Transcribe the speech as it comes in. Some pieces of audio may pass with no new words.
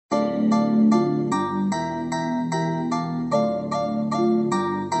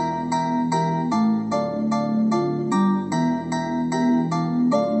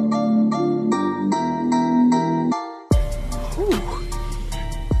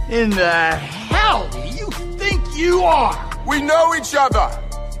in the hell do you think you are? We know each other.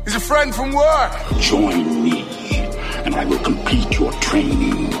 He's a friend from work. Join me, and I will complete your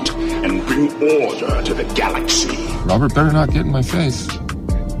training and bring order to the galaxy. Robert better not get in my face.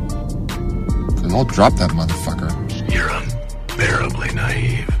 Because I'll drop that motherfucker. You're unbearably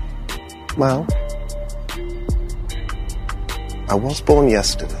naive. Well, I was born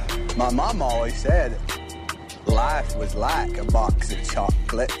yesterday. My mom always said life was like a box of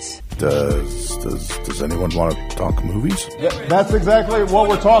chocolates. Does anyone want to talk movies? Yeah, that's exactly what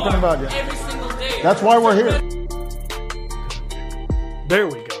we're talking about. Every single day. That's why we're here. There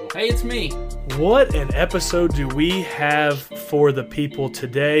we go. Hey, it's me. What an episode do we have for the people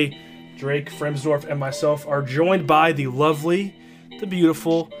today? Drake Fremsdorf and myself are joined by the lovely, the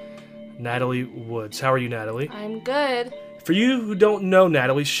beautiful Natalie Woods. How are you, Natalie? I'm good. For you who don't know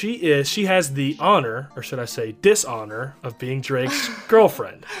Natalie, she has the honor, or should I say dishonor, of being Drake's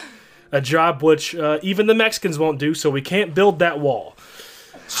girlfriend. A job which even the Mexicans won't do, so we can't build that wall.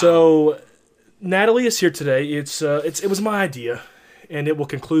 So Natalie is here today. It was my idea, and it will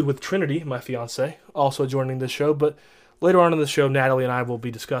conclude with Trinity, my fiance, also joining the show. But later on in the show, Natalie and I will be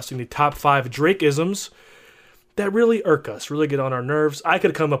discussing the top 5 Drake-isms that really irk us, really get on our nerves. I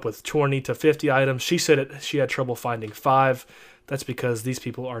could come up with 20 to 50 items. She said she had trouble finding 5. That's because these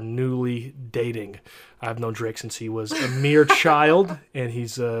people are newly dating. I've known Drake since he was a mere child, and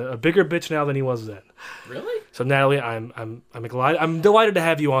he's a bigger bitch now than he was then. Really? So Natalie, I'm delighted to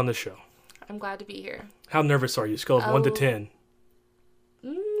have you on the show. I'm glad to be here. How nervous are you? Scale of 1 to 10.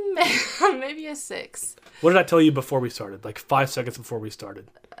 Maybe a 6. What did I tell you before we started? Like 5 seconds before we started.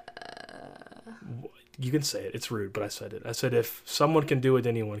 You can say it. It's rude, but I said it. I said if someone can do it,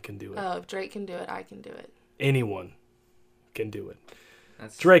 anyone can do it. Oh, if Drake can do it, I can do it. Anyone can do it.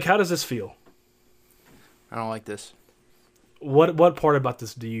 Drake, how does this feel? I don't like this. What part about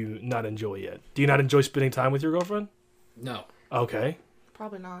this do you not enjoy yet? Do you not enjoy spending time with your girlfriend? No. Okay.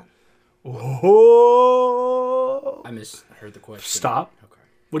 Probably not. Oh. I misheard the question. Stop. Okay.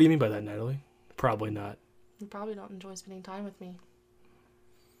 What do you mean by that, Natalie? Probably not. You probably don't enjoy spending time with me.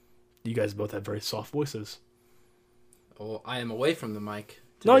 You guys both have very soft voices. Well, I am away from the mic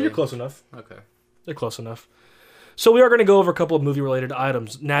today. No, you're close enough. Okay. They're close enough. So we are going to go over a couple of movie-related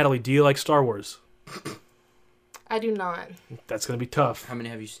items. Natalie, do you like Star Wars? I do not. That's going to be tough. How many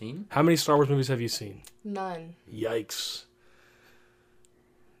have you seen? How many Star Wars movies have you seen? None. Yikes.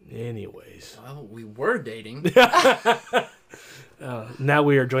 Anyways. Well, we were dating. Now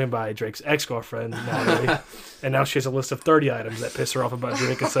we are joined by Drake's ex-girlfriend, Natalie. And now she has a list of 30 items that piss her off about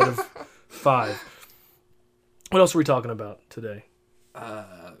Drake instead of 5. What else are we talking about today?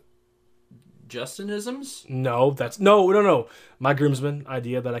 Justinisms? No. No. My groomsman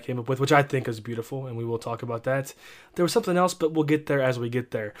idea that I came up with, which I think is beautiful, and we will talk about that. There was something else, but we'll get there as we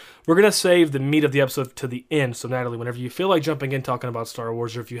get there. We're going to save the meat of the episode to the end. So, Natalie, whenever you feel like jumping in talking about Star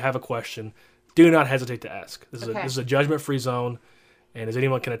Wars, or if you have a question, do not hesitate to ask. This is a judgment-free zone, and as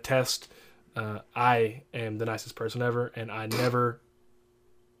anyone can attest, I am the nicest person ever, and I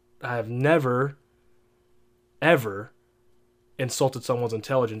have never, ever insulted someone's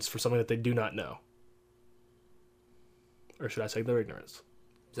intelligence for something that they do not know. Or should I say their ignorance?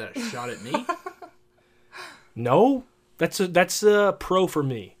 Is that a shot at me? No, that's a pro for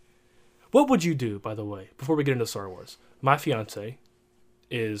me. What would you do, by the way, before we get into Star Wars? My fiance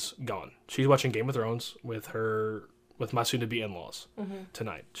is gone. She's watching Game of Thrones with my soon-to-be in-laws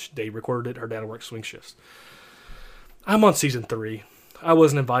tonight. They recorded it. Her dad works swing shifts. I'm on season 3. I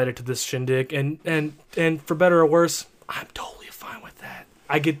wasn't invited to this shindig, and for better or worse, I'm totally fine with that.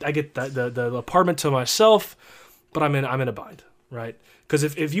 I get the apartment to myself, but I'm in a bind, right? Because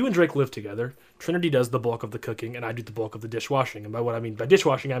if you and Drake live together, Trinity does the bulk of the cooking, and I do the bulk of the dishwashing. And by what I mean by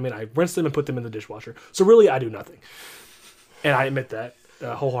dishwashing, I mean I rinse them and put them in the dishwasher. So really, I do nothing, and I admit that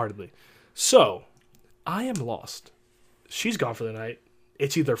wholeheartedly. So I am lost. She's gone for the night.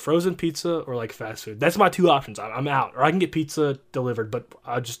 It's either frozen pizza or like fast food. That's my 2 options. I'm out, or I can get pizza delivered, but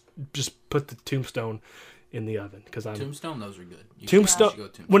I just put the Tombstone in the oven because I'm Tombstone. Those are good.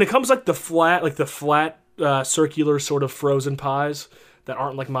 Tombstone. When it comes like the flat circular sort of frozen pies that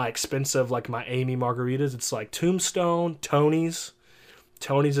aren't like my expensive, like my Amy margaritas, it's like Tombstone, Tony's.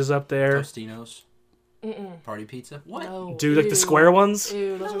 Tony's is up there. Tostinos. Party pizza. What? No. Dude, like the square ones.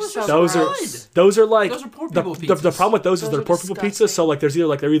 Ew, those are those are like those are poor people the problem with those is they're poor people disgusting. pizzas. So like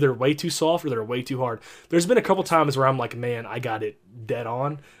they're either way too soft or they're way too hard. There's been a couple times where I'm like, man, I got it dead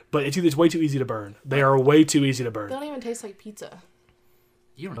on, but it's way too easy to burn. They are way too easy to burn. They don't even taste like pizza.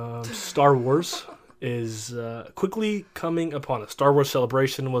 Star Wars is quickly coming upon us. Star Wars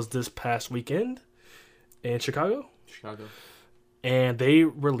Celebration was this past weekend in Chicago. and they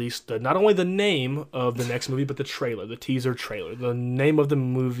released not only the name of the next movie, but the trailer, the teaser trailer. The name of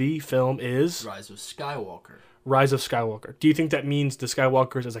the film is Rise of Skywalker. Rise of Skywalker. Do you think that means the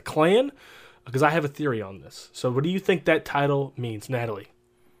Skywalkers as a clan? Because I have a theory on this. So what do you think that title means, Natalie?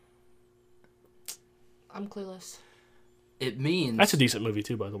 I'm clueless. It means... That's a decent movie,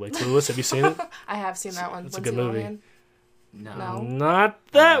 too, by the way. Clueless, have you seen it? I have seen that one. It's a good movie. No. Not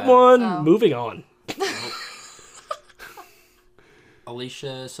that one. Oh. Moving on.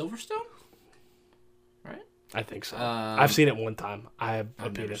 Alicia Silverstone? Right? I think so. I've seen it one time. I have a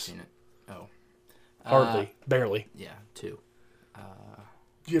I've never penis. seen it. Oh. Hardly. Barely. Yeah, 2.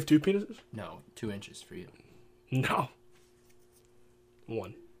 Do you have 2 penises? No, 2 inches for you. No.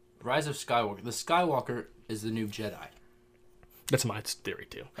 1. Rise of Skywalker. The Skywalker is the new Jedi. That's my theory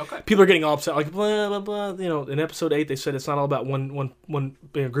too. Okay. People are getting all upset, like blah blah blah. You know, in episode 8, they said it's not all about one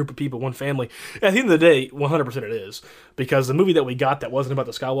group of people, one family. At the end of the day, 100% it is, because the movie that we got that wasn't about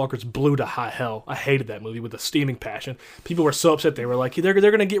the Skywalkers blew to high hell. I hated that movie with a steaming passion. People were so upset. They were like, they're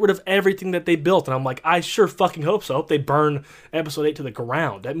going to get rid of everything that they built, and I'm like, I sure fucking hope so. I hope they burn episode 8 to the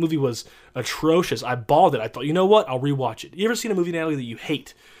ground. That movie was atrocious. I bawled it. I thought, you know what? I'll rewatch it. You ever seen a movie, Natalie, that you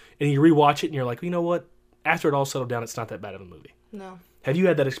hate, and you rewatch it, and you're like, well, you know what? After it all settled down, it's not that bad of a movie. No. Have you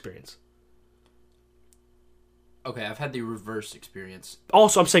had that experience? Okay, I've had the reverse experience.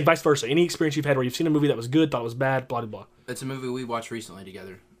 Also, I'm saying vice versa. Any experience you've had where you've seen a movie that was good, thought it was bad, blah, blah, blah. It's a movie we watched recently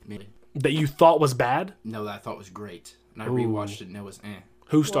together. That you thought was bad? No, that I thought was great. And I rewatched it and it was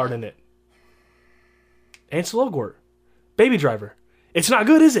Who starred in it? Ansel Elgort. Baby Driver. It's not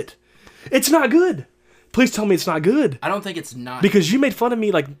good, is it? It's not good. Please tell me it's not good. I don't think it's not. Because you made fun of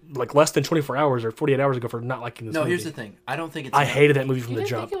me like less than 24 hours or 48 hours ago for not liking this movie. No, here's the thing. I don't think it's... I hated that movie from the You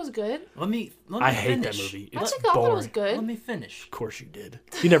didn't jump. think it was good? Let me I finish. hate that movie. I It's think I thought it was boring. good. Let me finish. Of course you did.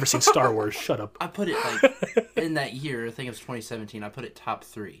 You never seen Star Wars. Shut up. I put it like in that year. I think it was 2017. I put it top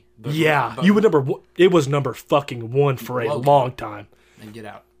 3. But, Yeah, but, you would number one. It was number fucking 1 for a Logan. long time. And Get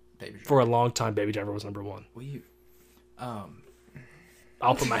Out, Baby Driver. For a long time, Baby Driver was number 1. Will you?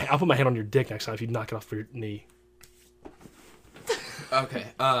 I'll put my hand on your dick next time if you knock it off your knee. Okay.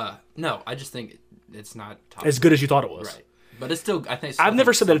 No, I just think it's not top As good as you thought it was. Right. But it's still. I think. I've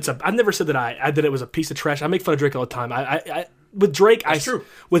never said that I've never said that that it was a piece of trash. I make fun of Drake all the time. With Drake, true.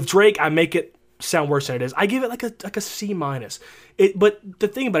 With Drake, I make it sound worse than it is. I give it like a C minus. But the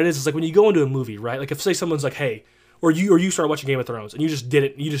thing about it is like when you go into a movie, right? Like if say someone's like, hey, or you start watching Game of Thrones and you just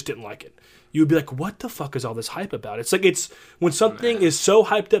didn't like it. You would be like, what the fuck is all this hype about? It's like it's when something is so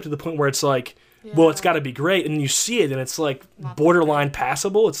hyped up to the point where it's like, well, it's got to be great, and then you see it, and it's like borderline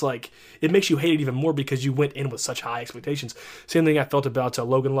passable. It's like it makes you hate it even more because you went in with such high expectations. Same thing I felt about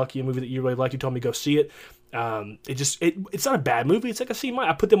Logan Lucky, a movie that you really liked. You told me to go see it. It's not a bad movie. It's like a C-.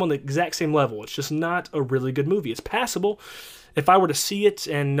 I put them on the exact same level. It's just not a really good movie. It's passable. If I were to see it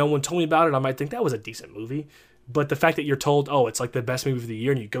and no one told me about it, I might think that was a decent movie. But the fact that you're told, oh, it's like the best movie of the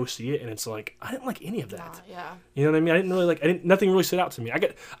year, and you go see it, and it's like, I didn't like any of that. Yeah. You know what I mean? Nothing really stood out to me.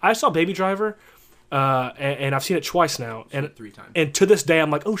 I saw Baby Driver, and I've seen it twice now, and 3 times. And to this day, I'm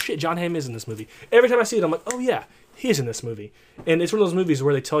like, oh shit, John Hamm is in this movie. Every time I see it, I'm like, oh yeah, he is in this movie. And it's one of those movies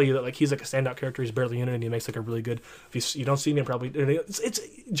where they tell you that like he's like a standout character, he's barely in it, and he makes like a really good. If you don't see me, probably it's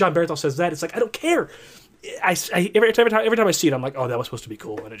John Bernthal says that. It's like I don't care. Every time I see it, I'm like, oh, that was supposed to be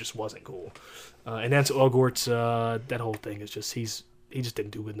cool, and it just wasn't cool. And Ansel Elgort's that whole thing is just he just didn't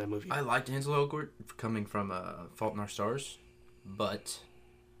do good in that movie. I liked Ansel Elgort coming from Fault in Our Stars, but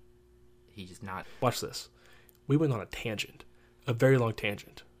he's not. Watch this. We went on a tangent, a very long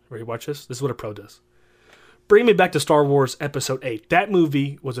tangent. Ready to watch this? This is what a pro does. Bring me back to Star Wars Episode 8. That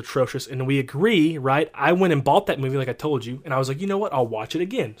movie was atrocious, and we agree, right? I went and bought that movie like I told you, and I was like, you know what? I'll watch it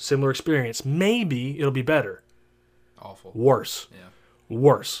again. Similar experience. Maybe it'll be better. Awful. Worse. Yeah.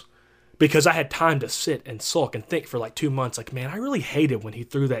 Worse. Because I had time to sit and sulk and think for like 2 months, like, man, I really hated when he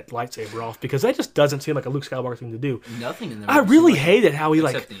threw that lightsaber off, because that just doesn't seem like a Luke Skywalker thing to do. Nothing in there. I really hated how he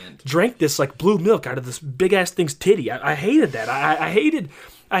like the end. drank this like blue milk out of this big ass thing's titty. I hated that. I hated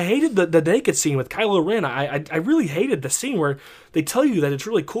the naked scene with Kylo Ren. I really hated the scene where they tell you that it's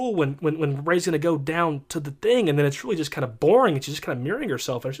really cool when Rey's gonna go down to the thing, and then it's really just kind of boring, and she's just kind of mirroring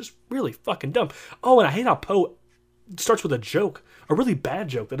herself, and it's just really fucking dumb. Oh, and I hate how Poe starts with a joke, a really bad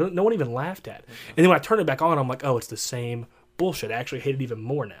joke that no one even laughed at. And then when I turn it back on, I'm like, oh, it's the same bullshit. I actually hate it even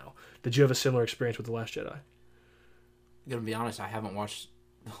more now. Did you have a similar experience with The Last Jedi? I'm gonna be honest, I haven't watched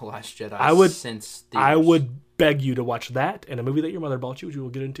The Last Jedi since theaters. I would beg you to watch that and a movie that your mother bought you, which we will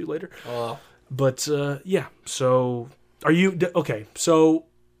get into later. But yeah, so are you okay? So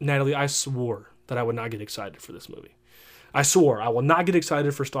Natalie, I swore that I would not get excited for this movie. I swore I will not get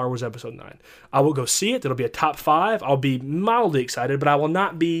excited for Star Wars Episode 9. I will go see it. It'll be a top 5. I'll be mildly excited, but I will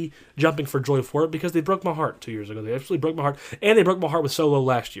not be jumping for joy for it because they broke my heart 2 years ago. They absolutely broke my heart, and they broke my heart with Solo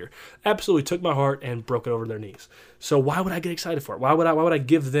last year. Absolutely took my heart and broke it over their knees. So why would I get excited for it? Why would I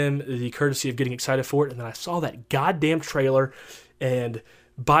give them the courtesy of getting excited for it? And then I saw that goddamn trailer, and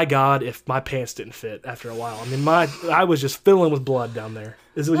by God, if my pants didn't fit after a while. I mean, I was just filling with blood down there.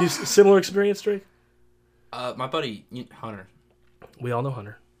 Is it a similar experience, Drake? My buddy Hunter. We all know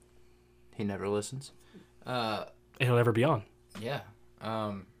Hunter. He never listens. And he'll never be on. Yeah.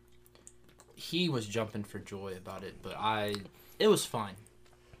 He was jumping for joy about it, but it was fine.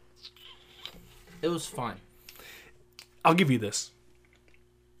 It was fine. I'll give you this.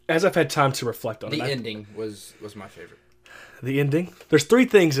 As I've had time to reflect on it. The ending was my favorite. The ending? There's 3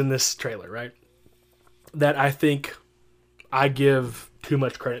 things in this trailer, right? That I think I give too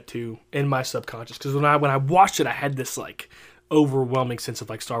much credit to in my subconscious. Because when I watched it, I had this like overwhelming sense of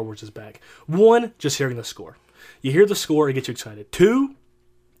like Star Wars is back. 1, just hearing the score. You hear the score, it gets you excited. 2,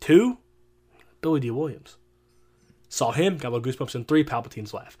 Billy D. Williams. Saw him, got a little goosebumps. And 3,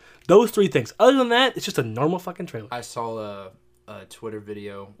 Palpatine's laugh. Those 3 things. Other than that, it's just a normal fucking trailer. I saw a Twitter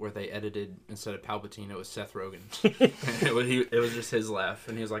video where they edited, instead of Palpatine, it was Seth Rogen. it was just his laugh,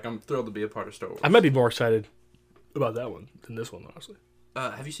 and he was like, "I'm thrilled to be a part of Star Wars." I might be more excited about that one than this one, honestly.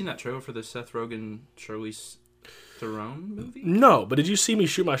 Have you seen that trailer for the Seth Rogen Charlize Theron movie? No, but did you see me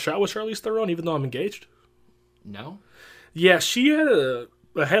shoot my shot with Charlize Theron, even though I'm engaged? No. Yeah, she had a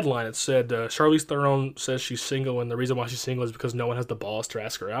headline that said Charlize Theron says she's single, and the reason why she's single is because no one has the balls to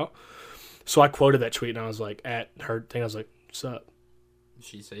ask her out. So I quoted that tweet, and I was like, at her thing, I was like, "What's up?" Did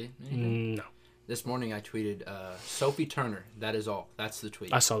she say anything? No. This morning I tweeted, Sophie Turner, that is all. That's the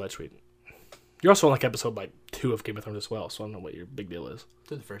tweet. I saw that tweet. You're also on like episode 2 of Game of Thrones as well, so I don't know what your big deal is.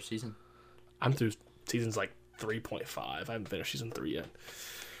 Through the first season. I'm through seasons 3.5. I haven't finished season 3 yet.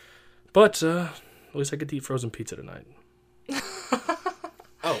 But at least I get to eat frozen pizza tonight.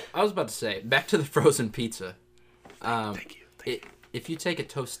 Oh, I was about to say, back to the frozen pizza. Thank you. If you take a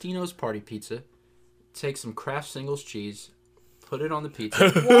Tostino's party pizza, take some Kraft Singles cheese, put it on the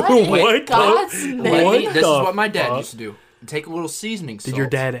pizza. What in God's name? This is what my dad used to do. Take a little seasoning salt. Did your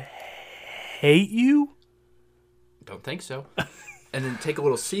dad hate you? Don't think so. And then take a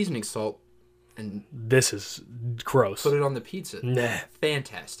little seasoning salt and... This is gross. Put it on the pizza. Nah.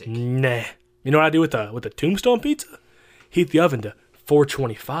 Fantastic. Nah. You know what I do with the Tombstone pizza? Heat the oven to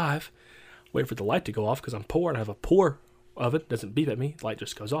 425. Wait for the light to go off because I'm poor and I have a poor oven. Doesn't beep at me. Light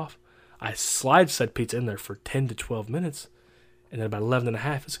just goes off. I slide said pizza in there for 10 to 12 minutes. And then about 11 and a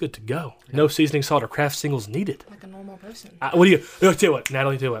half, it's good to go. Yeah. No seasoning salt or Kraft Singles needed. Like a normal person. What do you... I'll tell you what,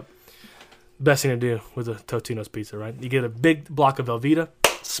 Natalie, tell you what. Best thing to do with a Totino's pizza, right? You get a big block of Velveeta,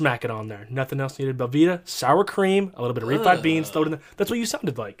 smack it on there. Nothing else needed. Velveeta, sour cream, a little bit of refried beans, throw it in there. That's what you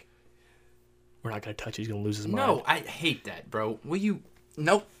sounded like. We're not going to touch it. He's going to lose his mind. No, I hate that, bro. Will you...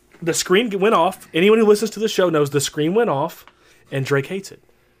 Nope. The screen went off. Anyone who listens to the show knows the screen went off, and Drake hates it.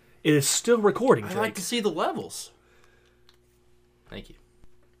 It is still recording, Drake. I like to see the levels. Thank you.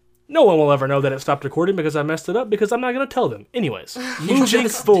 No one will ever know that it stopped recording because I messed it up because I'm not going to tell them. Anyways, moving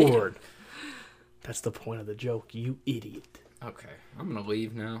forward. That's the point of the joke, you idiot. Okay, I'm going to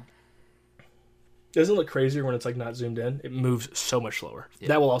leave now. Doesn't it look crazier when it's not zoomed in? It moves so much slower. Yeah.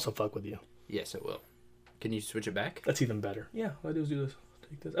 That will also fuck with you. Yes, it will. Can you switch it back? That's even better. Yeah, all I do is do this.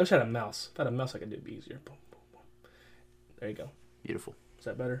 Take this. I wish I had a mouse. If I had a mouse, I could do it easier. Boom, boom, boom. There you go. Beautiful. Is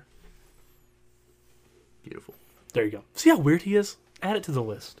that better? Beautiful. There you go. See how weird he is? Add it to the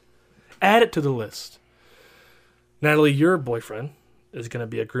list. Add it to the list. Natalie, your boyfriend is going to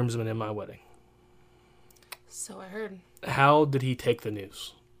be a groomsman in my wedding. So I heard. How did he take the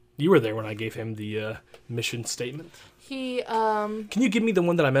news? You were there when I gave him the mission statement. He, Can you give me the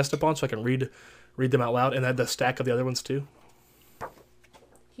one that I messed up on so I can read them out loud and add the stack of the other ones too?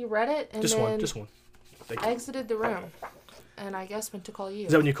 He read it and just then one. Thank I you. exited the room. And I guess went to call you.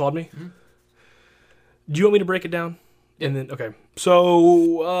 Is that when you called me? Mm-hmm. Do you want me to break it down? And then, okay.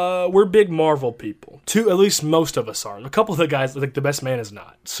 So, we're big Marvel people. At least most of us are. A couple of the guys, like the best man is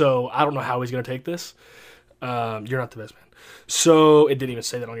not. So, I don't know how he's going to take this. You're not the best man. So, it didn't even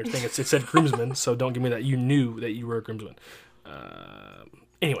say that on your thing. It said groomsman, so don't give me that. You knew that you were a groomsman.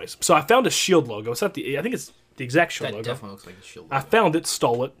 Anyways, so I found a SHIELD logo. It's not I think it's the exact SHIELD logo. That definitely looks like a SHIELD logo. I found it,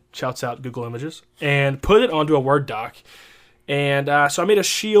 stole it, shouts out Google Images, and put it onto a Word doc. And so I made a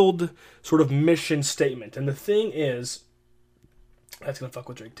SHIELD sort of mission statement. And the thing is, that's going to fuck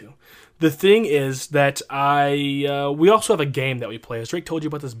with Drake too. The thing is that we also have a game that we play. Has Drake told you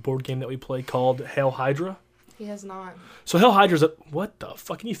about this board game that we play called Hail Hydra? He has not. So Hell Hydra's what the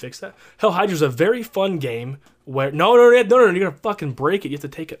fuck? Can you fix that? Hell Hydra's a very fun game where no, you're gonna fucking break it. You have to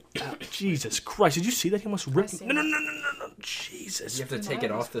take it out. Jesus Christ! Did you see that? He almost ripped. No! Jesus! You have to take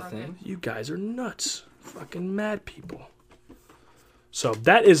it off the thing. You guys are nuts. Fucking mad people. So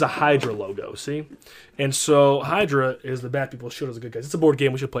that is a Hydra logo, see? And so Hydra is the bad people shoot as the good guys. It's a board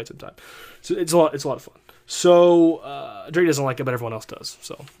game. We should play it sometime. So it's a lot of fun. So Drake doesn't like it, but everyone else does.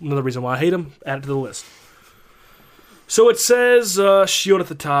 So another reason why I hate him. Add it to the list. So it says Shield at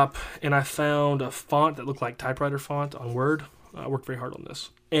the top, and I found a font that looked like typewriter font on Word. I worked very hard on this.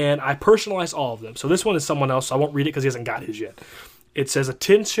 And I personalized all of them. So this one is someone else, so I won't read it because he hasn't got his yet. It says,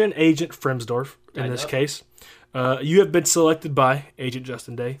 Attention Agent Fremsdorf, in this case. You have been selected by Agent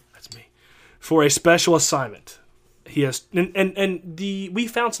Justin Day, that's me, for a special assignment. He has, we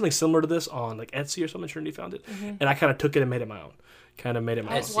found something similar to this on like Etsy or something. Trinity found it, and I kind of took it and made it my own. I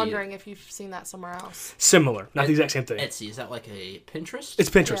was wondering if you've seen that somewhere else. Similar, not the exact same thing. Etsy, is that like a Pinterest? It's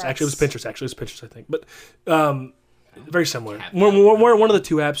Pinterest. Yes. Actually, it was Pinterest. It's Pinterest, I think. But very similar. We're one of the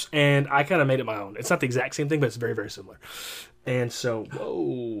two apps, and I kind of made it my own. It's not the exact same thing, but it's very, very similar. And so,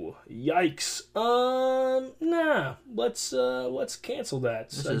 whoa, yikes. Nah, let's cancel that.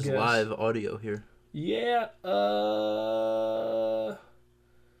 This is live audio here. Yeah, no.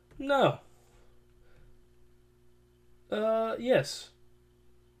 Yes.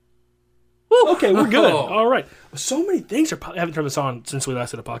 Woo! Okay, we're good. All right. So many things I haven't turned this on since we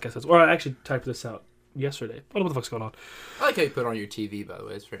last did a podcast. Or I actually typed this out yesterday. I don't know what the fuck's going on. I like how you put it on your TV, by the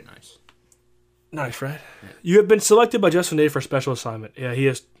way. It's very nice. Nice, right? Yeah. You have been selected by Justin Day for a special assignment. Yeah, he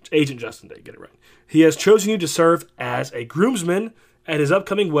is Agent Justin Day. Get it right. He has chosen you to serve as a groomsman at his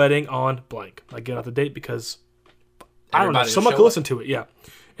upcoming wedding on blank. I get out the date because I don't know. Someone could listen to it. Yeah.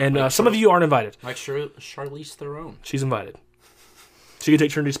 And some of you aren't invited. Like Charlize Theron. She's invited. She can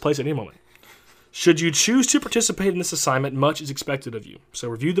take Trinity's place at any moment. Should you choose to participate in this assignment, much is expected of you. So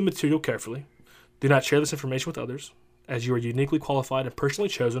review the material carefully. Do not share this information with others, as you are uniquely qualified and personally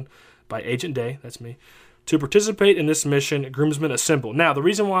chosen by Agent Day, that's me, to participate in this mission, Groomsmen Assemble. Now, the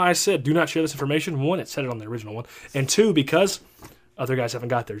reason why I said do not share this information, one, it said it on the original one, and two, because other guys haven't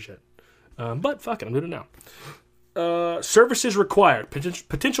got theirs yet. But fuck it, I'm doing it now. Services required.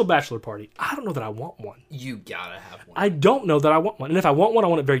 Potential bachelor party. I don't know that I want one. You gotta have one. I don't know that I want one. And if I want one, I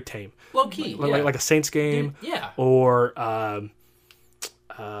want it very tame. Low key. Like a Saints game. Yeah. Or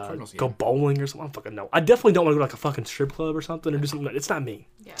go bowling or something. I don't fucking know. I definitely don't want to go to like a fucking strip club or something or do something. It's not me.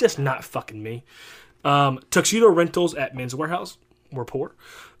 Yeah. Just not fucking me. Tuxedo rentals at Men's Warehouse. We're poor.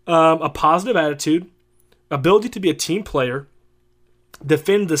 A positive attitude. Ability to be a team player.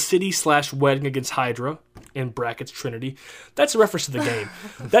 Defend the city/wedding against Hydra, in brackets Trinity. That's a reference to the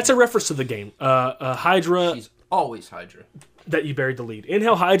game. Hydra. She's always Hydra. That you buried the lead. In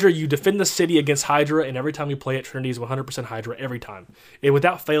Hell Hydra, you defend the city against Hydra, and every time you play it, Trinity is 100% Hydra every time. And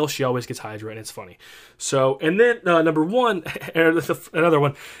without fail, she always gets Hydra, and it's funny. So, and then number one, another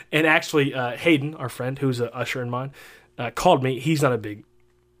one, and actually Hayden, our friend, who's an usher in mine, called me. He's not a big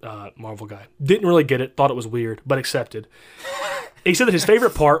Marvel guy. Didn't really get it. Thought it was weird, but accepted. He said that his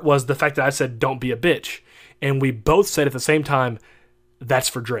favorite part was the fact that I said, "Don't be a bitch." And we both said at the same time, "That's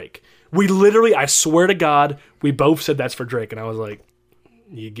for Drake." We literally, I swear to God, we both said that's for Drake. And I was like,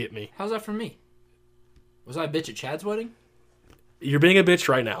 you get me. How's that for me? Was I a bitch at Chad's wedding? You're being a bitch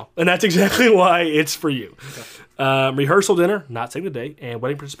right now. And that's exactly why it's for you. Okay. Rehearsal dinner, not saying the day. And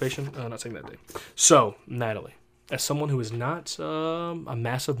wedding participation, not saying that day. So, Natalie, as someone who is not a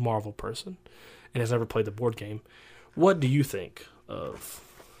massive Marvel person and has never played the board game, what do you think of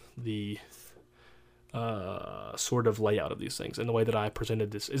the sort of layout of these things and the way that I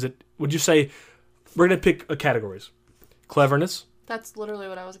presented this? Would you say, we're going to pick categories. Cleverness. That's literally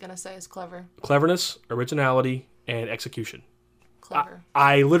what I was going to say is clever. Cleverness, originality, and execution. Clever.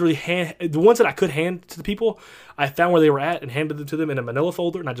 I literally the ones that I could hand to the people, I found where they were at and handed them to them in a manila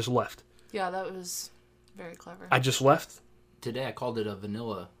folder, and I just left. Yeah, that was very clever. I just left. Today I called it a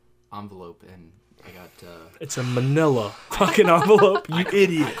vanilla envelope, and I got... It's a manila fucking envelope, you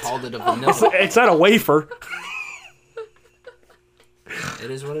idiot. I called it a vanilla. It's not a wafer.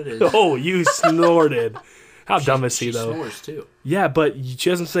 It is what it is. Oh, you snorted. How dumb is he, though? She snores, too. Yeah, but she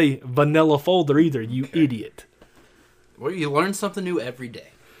doesn't say vanilla folder either, you idiot. Well, you learn something new every day.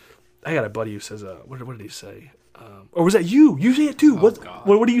 I got a buddy who says, what did he say? Or was that you? You say it, too. Oh, God.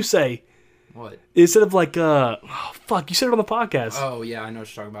 What do you say? What? Instead of like, fuck, you said it on the podcast. Oh, yeah, I know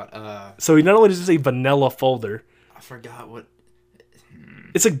what you're talking about. So he not only does he say vanilla folder. I forgot what...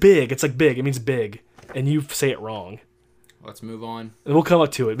 It's like big. It means big. And you say it wrong. Let's move on. And we'll come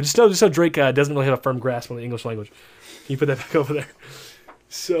up to it. But just know Drake doesn't really have a firm grasp on the English language. Can you put that back over there?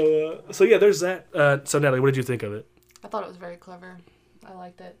 So yeah, there's that. So Natalie, what did you think of it? I thought it was very clever. I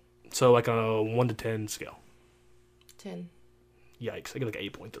liked it. So like on a 1 to 10 scale. 10. Yikes! I get like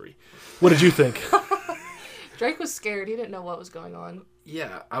 8.3. What did you think? Drake was scared. He didn't know what was going on.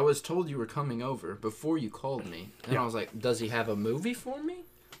 Yeah, I was told you were coming over before you called me, and Yeah. I was like, "Does he have a movie for me?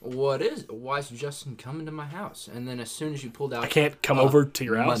 Why is Justin coming to my house?" And then as soon as you pulled out, I can't come over to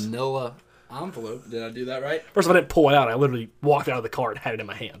your house. Manila envelope. Did I do that right? First of all, I didn't pull it out. I literally walked out of the car and had it in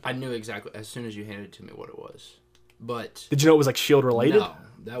my hand. I knew exactly as soon as you handed it to me what it was. But Did you know it was like Shield related? no,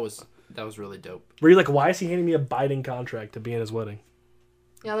 that was really dope. Were you like, why is he handing me a binding contract to be in his wedding?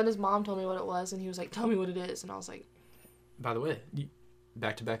 Yeah, then his mom told me what it was, and he was like, "Tell me what it is," and I was like, By the way,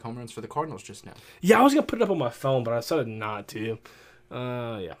 back-to-back home runs for the Cardinals just now. Yeah, I was gonna put it up on my phone, but I decided not to.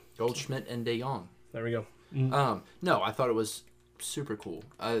 Yeah. Goldschmidt and De Jong. There we go. No, I thought it was super cool.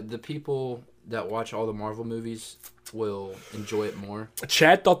 The people that watch all the Marvel movies will enjoy it more.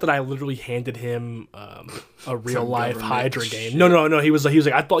 Chad thought that I literally handed him a real life government Hydra shit. game. No. He was like,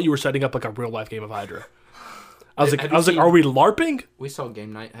 I thought you were setting up like a real life game of Hydra. I was Have you seen- are we LARPing? We saw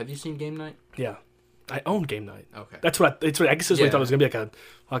Game Night. Have you seen Game Night? Yeah. I own Game Night. Okay. That's what I guess that's what I thought it was gonna be, like a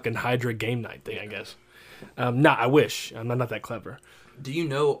fucking Hydra Game Night thing, I guess. I wish. I'm not that clever. Do you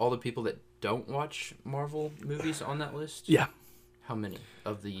know all the people that don't watch Marvel movies on that list? Yeah. How many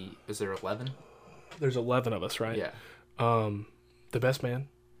of the? Is there 11? There's 11 of us, right? Yeah. The Best Man.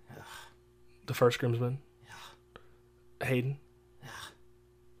 The First Grimsman. Hayden.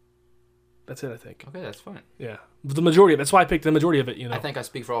 That's it, I think. Okay, that's fine. Yeah. The majority of it. That's why I picked the majority of it, you know. I think I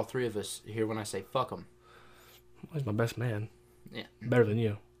speak for all three of us here when I say fuck them. He's my best man. Yeah. Better than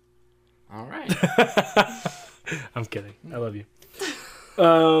you. All right. I'm kidding. I love you. But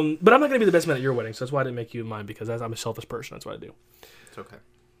I'm not going to be the best man at your wedding, so that's why I didn't make you mine, because I'm a selfish person. That's what I do. It's okay.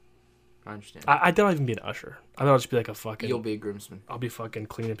 I understand. I don't even be an usher. I thought I'd just be like a fucking... You'll be a groomsman. I'll be fucking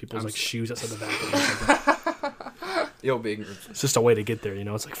cleaning people's shoes outside the bathroom. You'll be a groomsman. It's just a way to get there, you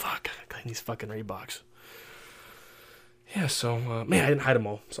know? It's like, fuck, I gotta clean these fucking Reeboks. Yeah, so, man, I didn't hide them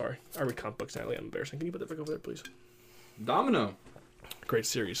all. Sorry. I read comic books, Natalie. I'm embarrassing. Can you put that back over there, please? Domino. Great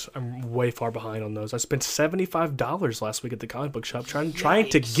series. I'm way far behind on those. I spent $75 last week at the comic book shop trying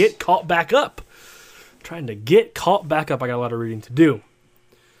to get caught back up. I got a lot of reading to do.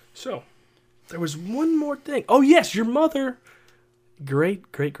 So, there was one more thing. Oh, yes, your mother,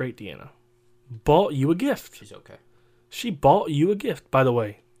 great Deanna, bought you a gift. She's okay. She bought you a gift. By the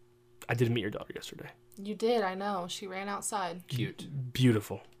way, I did meet your daughter yesterday. "You did, I know. She ran outside." Cute.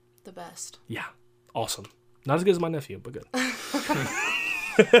 Beautiful. The best. Yeah. Awesome. Not as good as my nephew, but good.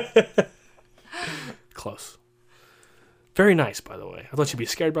 Close. Very nice, by the way. I thought she'd be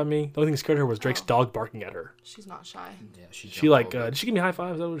scared by me. The only thing that scared her was Drake's dog barking at her. She's not shy. Yeah, She like, did she give me a high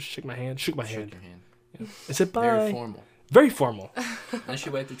five? Is that what she shook my hand? Shook my hand. Your hand. Yeah. I said bye. Very formal. Very formal. And she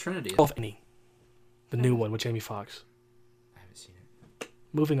waved to Trinity. Of any. The new one with Jamie Foxx. I haven't seen it.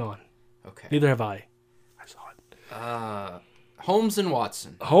 Moving on. Okay. Neither have I. I saw it. Holmes and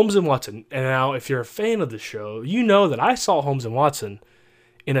Watson. Holmes and Watson. And now, if you're a fan of the show, you know that I saw Holmes and Watson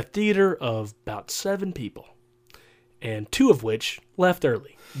in a theater of about 7 people. And 2 of which left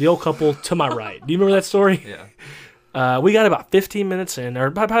early. The old couple to my right. Do you remember that story? Yeah. We got about 15 minutes in,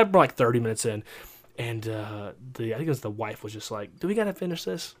 or probably like 30 minutes in. And I think it was the wife was just like, "Do we got to finish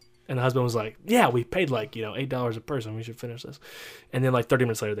this?" And the husband was like, "Yeah, we paid like, $8 a person. We should finish this." And then like 30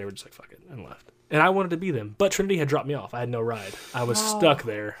 minutes later, they were just like, "Fuck it," and left. And I wanted to be them. But Trinity had dropped me off. I had no ride. I was stuck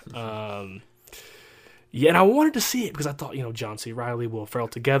there. Yeah, and I wanted to see it because I thought, John C. Reilly, Will Ferrell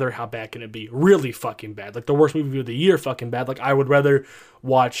together, how bad can it be? Really fucking bad. Like the worst movie of the year fucking bad. Like I would rather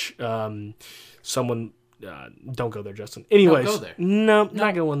watch someone... don't go there, Justin. Anyways. No, go there. No,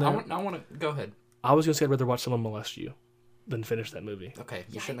 not going there. I want to... Go ahead. I was going to say I'd rather watch someone molest you than finish that movie. Okay,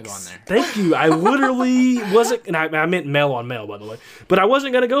 you shouldn't have gone there. Thank you. I literally wasn't... And I meant male on male, by the way. But I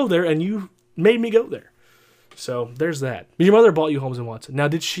wasn't going to go there, and you made me go there. So there's that. Your mother bought you Holmes and Watson. Now,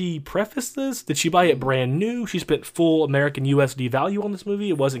 did she preface this? Did she buy it brand new? She spent full American USD value on this movie.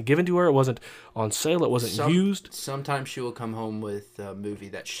 It wasn't given to her. It wasn't on sale. It wasn't used. Sometimes she will come home with a movie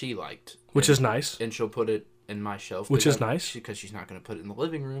that she liked. Which is nice. And she'll put it in my shelf. Which is nice. Because she's not going to put it in the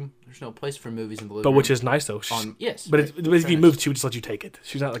living room. There's no place for movies in the living room. But which is nice, though. Yes. But if you moved, she would just let you take it.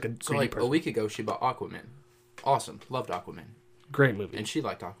 She's not like a greedy So like person. a week ago, she bought Aquaman. Awesome. Loved Aquaman. Great movie. And she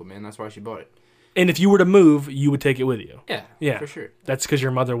liked Aquaman. That's why she bought it. And if you were to move, you would take it with you. Yeah, for sure. That's because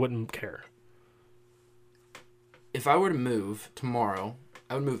your mother wouldn't care. If I were to move tomorrow,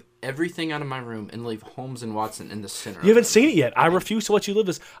 I would move everything out of my room and leave Holmes and Watson in the center. You haven't seen it yet. I refuse to let you live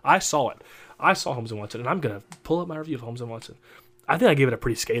this. I saw it. I saw Holmes and Watson, and I'm going to pull up my review of Holmes and Watson. I think I gave it a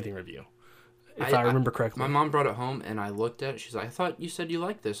pretty scathing review. if I remember correctly. My mom brought it home, and I looked at it. She's like, I thought you said you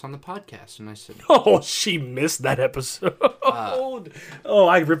liked this on the podcast. And I said... Oh, she missed that episode.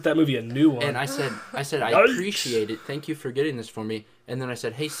 I ripped that movie a new one. And I said, I appreciate it. Thank you for getting this for me. And then I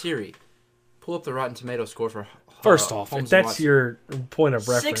said, hey, Siri, pull up the Rotten Tomato score for First off, Holmes if that's your point of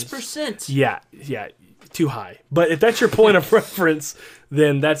reference... 6%. Yeah, too high. But if that's your point of reference,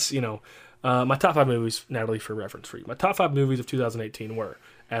 then that's, my top 5 movies, Natalie, for reference for you. My top 5 movies of 2018 were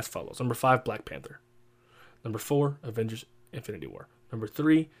as follows. Number 5, Black Panther. Number 4, Avengers Infinity War. Number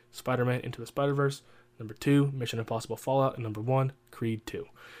 3, Spider-Man Into the Spider-Verse. Number 2, Mission Impossible Fallout. And number 1, Creed 2.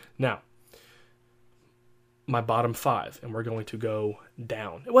 Now, my bottom 5, and we're going to go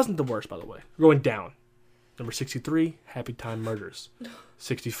down. It wasn't the worst, by the way. We're going down. Number 63, Happy Time Murders.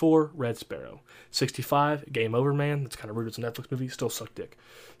 64, Red Sparrow. 65, Game Over Man. That's kind of rude. It's a Netflix movie. Still suck dick.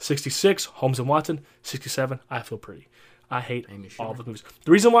 66, Holmes and Watson. 67, I Feel Pretty. I hate all the movies.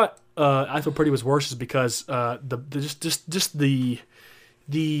 The reason why I Feel Pretty was worse is because it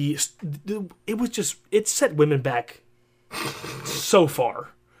set women back so far.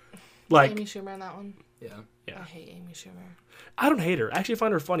 Like Amy Schumer in that one. Yeah. I hate Amy Schumer. I don't hate her. I actually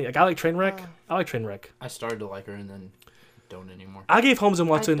find her funny. Like I like Trainwreck. I like Trainwreck. I started to like her and then don't anymore. I gave Holmes and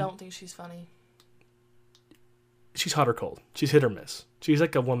Watson. I don't think she's funny. She's hot or cold. She's hit or miss. She's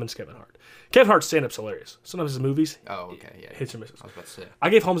like a woman's Kevin Hart. Kevin Hart's stand-up's hilarious. Sometimes his movies, hits or misses. I was about to say. I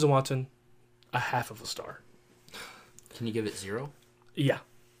gave Holmes and Watson a half of a star. Can you give it 0? Yeah.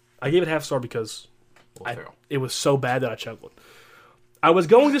 I gave it half a star because it was so bad that I chuckled. I was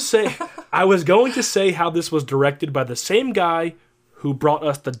going to say how this was directed by the same guy who brought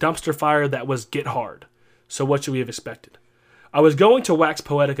us the dumpster fire that was Get Hard. So what should we have expected? I was going to wax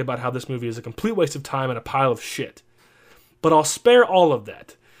poetic about how this movie is a complete waste of time and a pile of shit. But I'll spare all of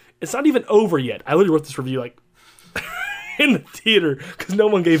that. It's not even over yet. I literally wrote this review in the theater because no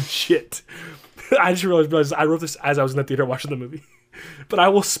one gave shit. I just realized I wrote this as I was in the theater watching the movie. But I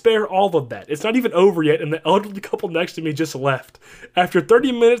will spare all of that. It's not even over yet, and the elderly couple next to me just left. After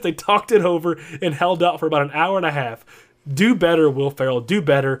 30 minutes, they talked it over and held out for about an hour and a half. Do better, Will Ferrell. Do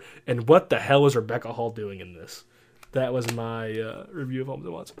better. And what the hell is Rebecca Hall doing in this? That was my review of Holmes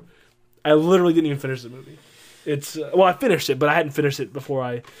and Watson. I literally didn't even finish the movie. I finished it, but I hadn't finished it before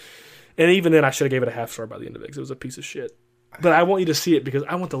and even then I should have gave it a half star by the end of it because it was a piece of shit. But I want you to see it because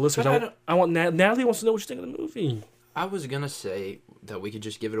I want the listeners. I want Natalie wants to know what you think of the movie. I was going to say that we could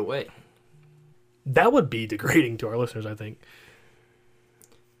just give it away. That would be degrading to our listeners, I think.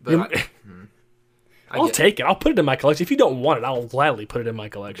 But I'll take it. I'll put it in my collection. If you don't want it, I'll gladly put it in my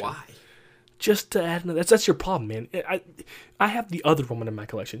collection. Why? Just to add, that's your problem, man. I have the other woman in my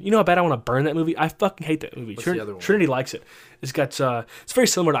collection. You know how bad I want to burn that movie? I fucking hate that movie. What's the other one? Trinity likes it. It's got it's very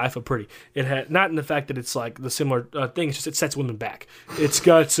similar to I Feel Pretty. It had not in the fact that it's like the similar thing. It's just it sets women back. It's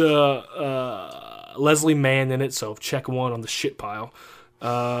got Leslie Mann in it, so check 1 on the shit pile.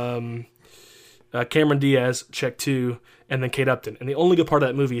 Cameron Diaz, check 2, and then Kate Upton. And the only good part of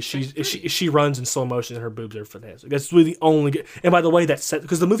that movie is she runs in slow motion and her boobs are fantastic. That's really the only good. And by the way, that's set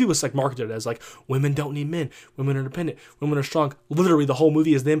because the movie was like marketed as like women don't need men, women are independent, women are strong. Literally, the whole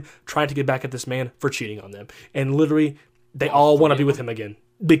movie is them trying to get back at this man for cheating on them, and literally they all want to be with him again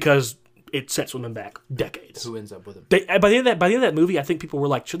because it sets women back decades. Who ends up with him? By the end of that movie, I think people were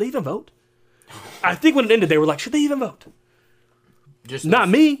like, should they even vote? I think when it ended, they were like, should they even vote? Just not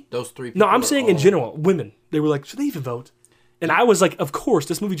me. Those 3 people. No, I'm saying in general, women. They were like, should they even vote? And I was like, of course,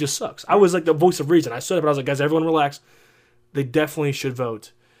 this movie just sucks. I was like the voice of reason. I stood up and I was like, guys, everyone relax. They definitely should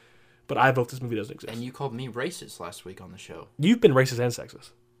vote. But I vote this movie doesn't exist. And you called me racist last week on the show. You've been racist and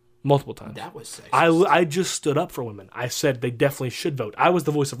sexist. Multiple times. That was sexist. I just stood up for women. I said they definitely should vote. I was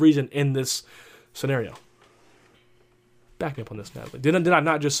the voice of reason in this scenario. Back me up on this, Natalie. Did I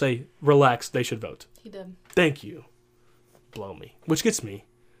not just say, relax, they should vote? He did. Thank you. Blow me. Which gets me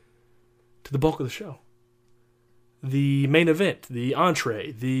to the bulk of the show. The main event, the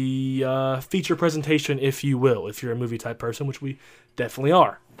entree, the feature presentation, if you will, if you're a movie type person, which we definitely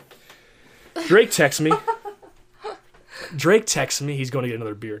are. Drake texts me. He's going to get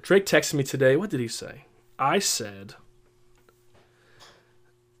another beer. Drake texted me today. What did he say? I said,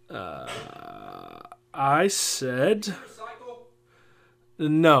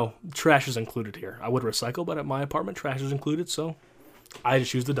 no, trash is included here. I would recycle, but at my apartment, trash is included, so I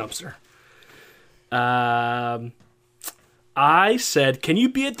just use the dumpster. I said, can you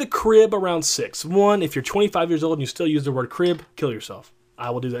be at the crib around 6? 1, if you're 25 years old and you still use the word crib, kill yourself.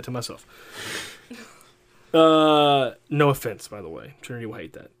 I will do that to myself. No offense, by the way. Trinity will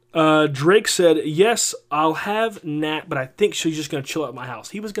hate that. Drake said, yes, I'll have Nat, but I think she's just going to chill at my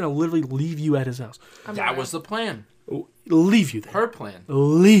house. He was going to literally leave you at his house. That was the plan. Leave you there. Her plan.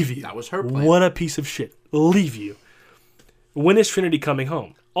 Leave you. That was her plan. What a piece of shit. Leave you. When is Trinity coming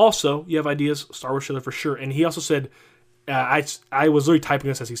home? Also, you have ideas, Star Wars trailer for sure. And he also said, I was literally typing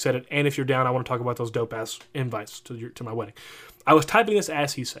this as he said it, and if you're down, I want to talk about those dope-ass invites to my wedding. I was typing this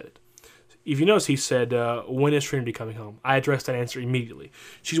as he said it. If you notice, he said, when is Trinity coming home? I addressed that answer immediately.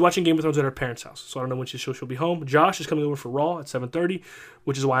 She's watching Game of Thrones at her parents' house, so I don't know when she'll be home. Josh is coming over for Raw at 7:30,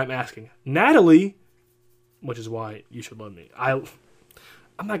 which is why I'm asking. Natalie, which is why you should love me. I'm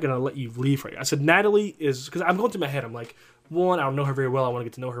not going to let you leave right now. I said Natalie is, because I'm going through my head, I'm like, one, I don't know her very well. I want to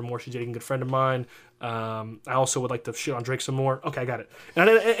get to know her more. She's dating a good friend of mine. I also would like to shit on Drake some more. Okay, I got it. And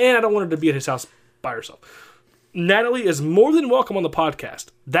I don't want her to be at his house by herself. Natalie is more than welcome on the podcast.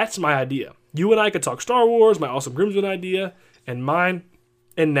 That's my idea. You and I could talk Star Wars, my awesome groomsman idea, and mine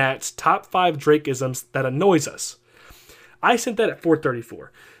and Nat's top 5 Drake-isms that annoys us. I sent that at 4:34.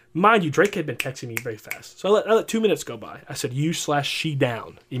 Mind you, Drake had been texting me very fast. So I let 2 minutes go by. I said, you/she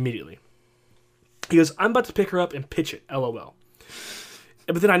down immediately. He goes, I'm about to pick her up and pitch it, LOL.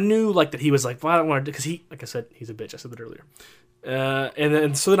 But then I knew that he was like, well, I don't want to, because he, like I said, he's a bitch. I said that earlier.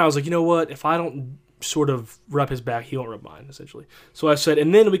 So then I was like, you know what? If I don't sort of rub his back, he won't rub mine, essentially. So I said,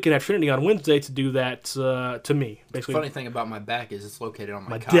 and then we can have Trinity on Wednesday to do that to me, basically. The funny thing about my back is it's located on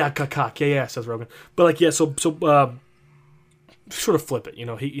my cock. Yeah, cock. Yeah, says Rogan. But so sort of flip it.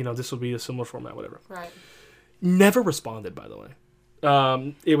 This will be a similar format, whatever. Right. Never responded, by the way.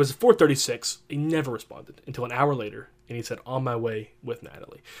 It was 4:36. He never responded until an hour later, and he said, on my way with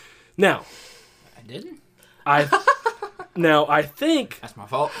Natalie. Now. I didn't? I think... That's my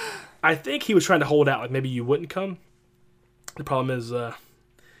fault. I think he was trying to hold out, like maybe you wouldn't come. The problem is, your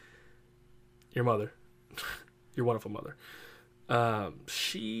mother, your wonderful mother.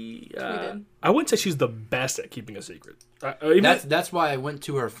 She, I wouldn't say she's the best at keeping a secret. That's why I went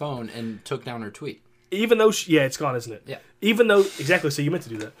to her phone and took down her tweet. Even though, it's gone, isn't it? Yeah. Even though, exactly, so you meant to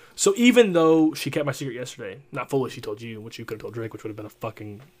do that. So even though she kept my secret yesterday, not fully, she told you, which you could have told Drake, which would have been a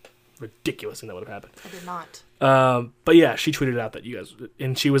fucking ridiculous thing that would have happened. I did not. But yeah, she tweeted out that you guys,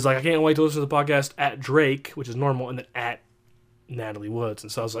 and she was like, I can't wait to listen to the podcast at Drake, which is normal, and then at Natalie Woods.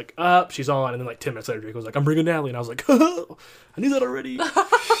 And so I was like, she's on. And then 10 minutes later, Drake was like, I'm bringing Natalie. And I was like, I knew that already.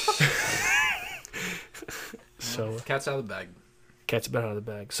 So cat's out of the bag. Cat's been out of the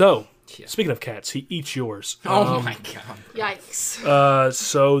bag. So, speaking of cats, he eats yours. Oh my god. Yikes.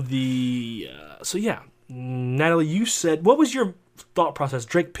 So yeah, Natalie, you said, what was your thought process?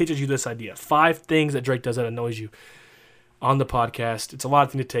 Drake pitches you this idea. 5 things that Drake does that annoys you on the podcast. It's a lot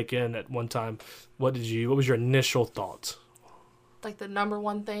of things to take in at one time. What was your initial thoughts? Like the number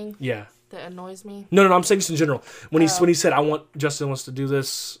one thing? Yeah. That annoys me? No, I'm saying just in general. When he said, Justin wants to do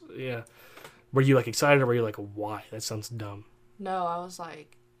this, yeah. Were you excited or were you like, why? That sounds dumb. No, I was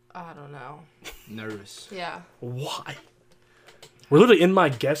like, I don't know. Nervous. Yeah. Why? We're literally in my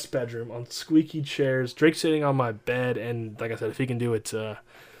guest bedroom on squeaky chairs. Drake's sitting on my bed, and like I said, if he can do it,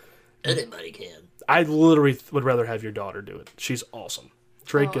 anybody can. I literally would rather have your daughter do it. She's awesome.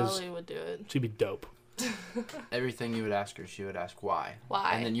 Drake Ellie would do it. She'd be dope. Everything you would ask her, she would ask why.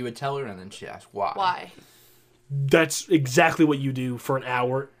 Why? And then you would tell her, and then she'd ask why. Why? That's exactly what you do for an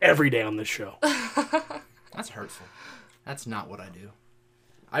hour every day on this show. That's hurtful. That's not what I do.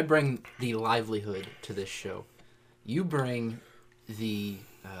 I bring the livelihood to this show. You bring the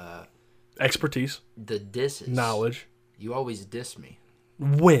expertise, the disses, knowledge. You always diss me.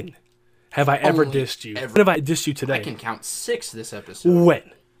 When have I ever Only dissed you? ever. When have I dissed you today? I can count 6 this episode.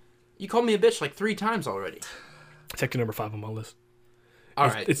 When? You called me a bitch 3 times already. It's actually number 5 on my list. All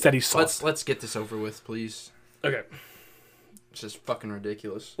right, it's that he's soft. Let's get this over with, please. Okay. It's just fucking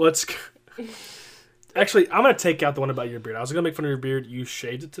ridiculous. Actually, I'm gonna take out the one about your beard. I was gonna make fun of your beard. You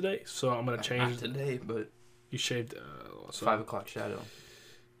shaved it today, so I'm gonna change it today. But you shaved. 5 o'clock shadow.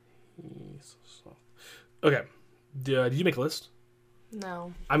 Okay. Did you make a list?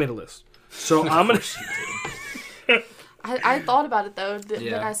 No. I made a list. So I'm gonna. I thought about it though.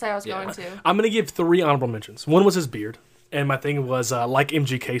 Did I say I was going to? I'm gonna give 3 honorable mentions. One was his beard, and my thing was like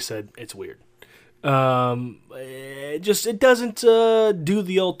MGK said, it's weird. It doesn't do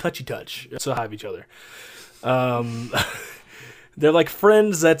the old touchy touch. It's a high of each other. They're like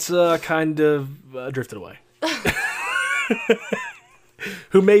friends that's kind of drifted away.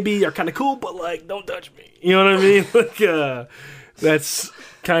 Who maybe are kind of cool, but don't touch me. You know what I mean? That's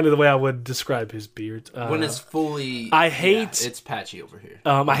kind of the way I would describe his beard. When it's fully, I hate it's patchy over here.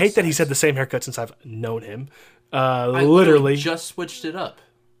 I hate that he's had the same haircut since I've known him. I literally just switched it up.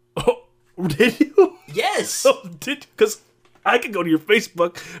 Oh, did you? Yes. Oh, did because I could go to your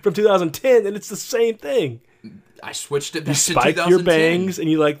Facebook from 2010 and it's the same thing. I switched it You back to spike 2010. your bangs and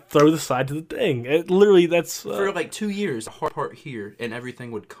you like throw the side to the thing. Literally, that's For like 2 years, a hard part here, and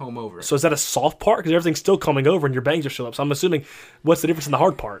everything would comb over. So is that a soft part? Because everything's still coming over and your bangs are still up. So I'm assuming, what's the difference in the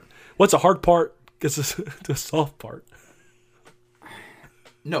hard part? What's a hard part? Because the soft part.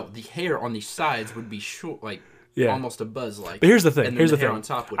 No, the hair on the sides would be short, like almost a buzz like. But here's the thing. And then Here's the hair thing. on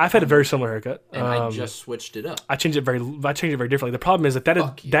top would I've had a come very over. similar haircut, And I just switched it up. I changed it very differently. The problem is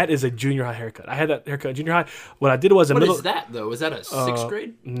that is a junior high haircut. I had that haircut in junior high. What I did was What is that though? Is that a sixth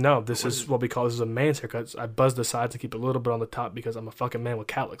grade? No, this is what we call a man's haircut. I buzzed the sides to keep a little bit on the top because I'm a fucking man with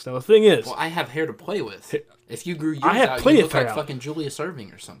calyx. Now the thing is, Well, I have hair to play with. If you grew yours I have out, plenty you of look like hair out. fucking Julius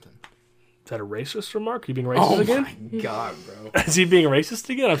Irving or something. is that a racist remark? Are you being racist again? Oh my god, bro. Is he being racist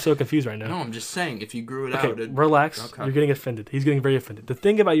again? I'm so confused right now. No, I'm just saying, if you grew it Okay, out... relax. Okay. You're getting offended. He's getting very offended. The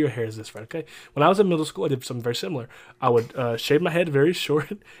thing about your hair is this, right? Okay, when I was in middle school, I did something very similar. I would shave my head very short,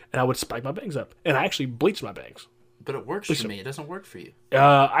 and I would spike my bangs up, and I actually bleached my bangs. But it works for me. It doesn't work for you.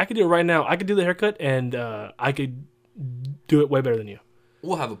 I could do it right now. I could do the haircut, and I could do it way better than you.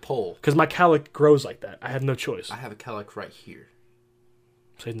 We'll have a poll. Because my cowlick grows like that. I have no choice. I have a cowlick right here.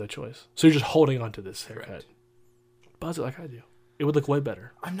 So you have no choice. So you're just holding on to this haircut. Correct. Buzz it like I do. It would look way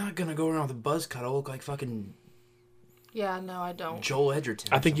better. I'm not gonna go around with a buzz cut. I'll look like fucking Yeah, no, I don't. Joel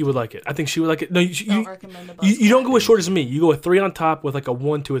Edgerton. I think you would like it. I think she would like it. No, Don't recommend a buzz you don't cut. go as short as me. You go a 3 on top with like a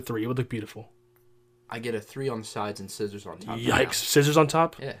 1, 2, a 3. It would look beautiful. I get a 3 on the sides and scissors on top. Yikes! Scissors on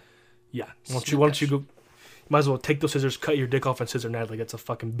top. Yeah. Yeah. Why don't you go? Might as well take those scissors, cut your dick off, and scissor Natalie. That's a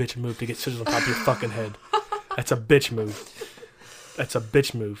fucking bitch move to get scissors on top of your fucking head. That's a bitch move. That's a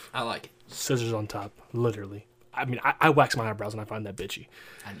bitch move. I like it. Scissors on top, literally. I mean, I wax my eyebrows and I find that bitchy.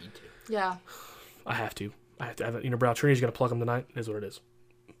 I need to. Yeah. I have to. I have to have it. Unibrow. Trinity's gonna plug them tonight. It is what it is.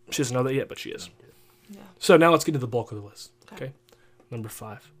 She doesn't know that yet, but she is. Yeah. So now let's get to the bulk of the list. Okay. Number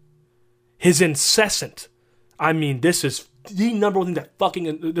 5. His incessant. I mean, this is the number one thing that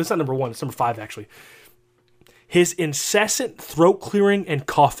fucking. That's not number 1. It's number 5 actually. His incessant throat clearing and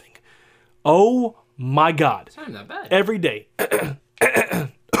coughing. Oh my God. It's not even that bad. Every day.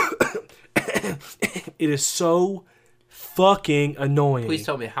 It is so fucking annoying. Please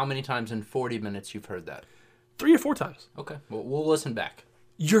tell me how many times in 40 minutes you've heard that. 3 or 4 times. Okay. Well, we'll listen back.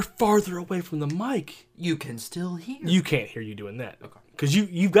 You're farther away from the mic. You can still hear. You can't hear you doing that. Okay. Because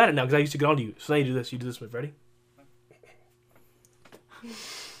you've got it now, because I used to get on to you. So now you do this. You do this with ready?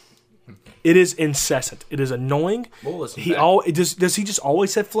 It is incessant. It is annoying. We'll listen He back. does he just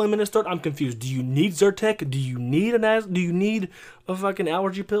always have phlegm in his throat? I'm confused. Do you need Zyrtec? Do you need a fucking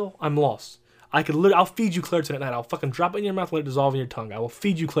allergy pill? I'm lost. I'll feed you Claritin at night. I'll fucking drop it in your mouth and let it dissolve in your tongue. I will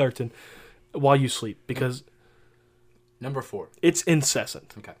feed you Claritin while you sleep because Number 4. it's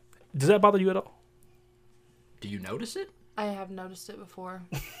incessant. Okay. Does that bother you at all? Do you notice it? I have noticed it before.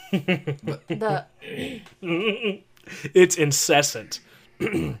 It's incessant.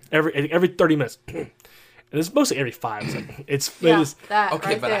 every 30 minutes. And it's mostly every 5. It is that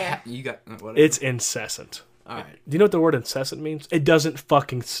Okay, right but there. you got whatever. it's incessant. All right. Do you know what the word incessant means? It doesn't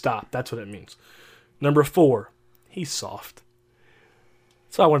fucking stop. That's what it means. Number 4, he's soft.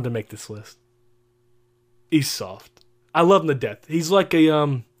 So I wanted to make this list. He's soft. I love him to death. He's like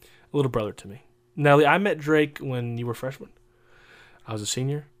a little brother to me. Nelly, I met Drake when you were a freshman. I was a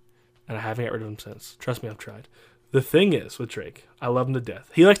senior, and I haven't got rid of him since. Trust me, I've tried. The thing is with Drake, I love him to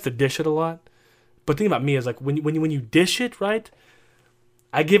death. He likes to dish it a lot. But the thing about me is like when you dish it, right?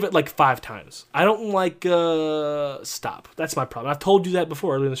 I give it like 5 times. I don't like stop. That's my problem. I've told you that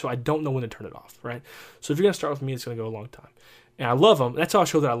before earlier in the show. I don't know when to turn it off, right? So if you're gonna start with me, it's gonna go a long time. And I love them. That's how I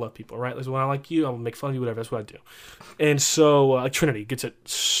show that I love people, right? Like when I like you, I'll make fun of you, whatever. That's what I do. And so Trinity gets it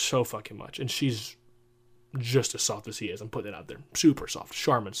so fucking much, and she's just as soft as he is. I'm putting it out there. Super soft.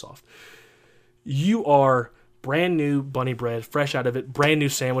 Charmin soft. You are brand new bunny bread, fresh out of it, brand new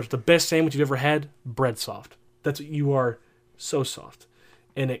sandwich, the best sandwich you've ever had. Bread soft. That's what you are. So soft.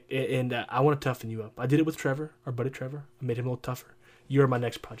 And I want to toughen you up. I did it with Trevor, our buddy Trevor. I made him a little tougher. You're my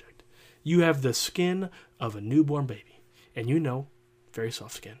next project. You have the skin of a newborn baby. And you know, very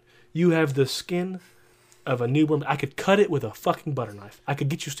soft skin. You have the skin of a newborn. I could cut it with a fucking butter knife. I could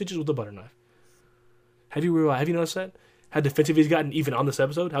get you stitches with a butter knife. Have you noticed that? How defensive he's gotten even on this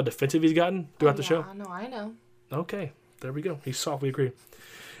episode? How defensive he's gotten throughout the show? I know. Okay, there we go. He's soft. We agree.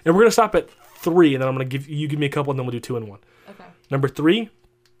 And we're going to stop at 3, and then I'm going to give me a couple, and then we'll do 2 and 1. Okay. Number 3,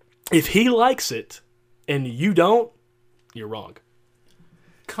 if he likes it and you don't, you're wrong.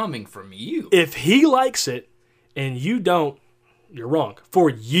 Coming from you. If he likes it and you don't, you're wrong. For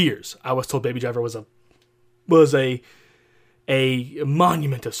years, I was told Baby Driver was a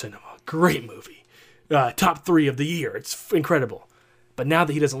monument of cinema. Great movie. Top 3 of the year. It's incredible. But now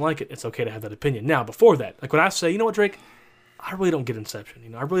that he doesn't like it, it's okay to have that opinion. Now, before that, like when I say, you know what, Drake, I really don't get Inception. You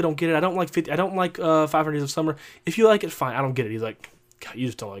know, I really don't get it. I don't like 500 Days of Summer. If you like it, fine. I don't get it. He's like, God, you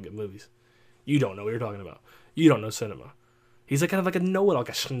just don't like good movies. You don't know what you're talking about. You don't know cinema. He's like kind of like a know-it-all, like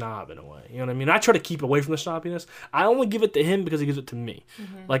a snob in a way. You know what I mean? I try to keep away from the snobbiness. I only give it to him because he gives it to me.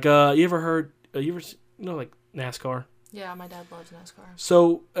 Mm-hmm. Like, you ever like NASCAR? Yeah, my dad loves NASCAR.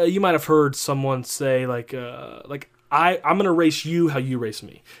 So you might have heard someone say I'm gonna race you how you race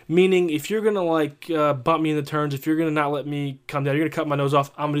me. Meaning, if you're gonna bump me in the turns, if you're gonna not let me come down, you're gonna cut my nose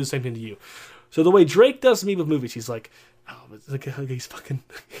off. I'm gonna do the same thing to you. So the way Drake does me with movies, he's like, oh, he's fucking,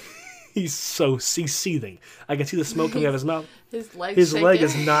 he's seething. I can see the smoke coming out of his mouth. His leg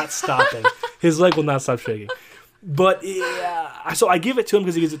is not stopping. His leg will not stop shaking. But so I give it to him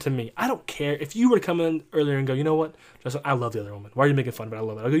because he gives it to me. I don't care if you were to come in earlier and go, you know what, Justin, I love The Other Woman. Why are you making fun of it? I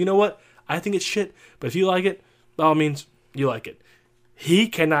love it. I go, you know what, I think it's shit. But if you like it, by all means, you like it. He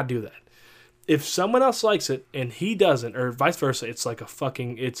cannot do that. If someone else likes it and he doesn't, or vice versa, it's like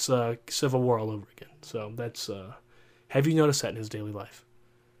it's Civil War all over again. So that's. Have you noticed that in his daily life?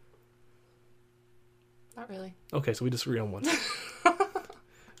 Not really. Okay, so we disagree on one.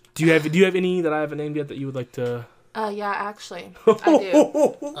 Do you have any that I haven't named yet that you would like to? Yeah, actually, I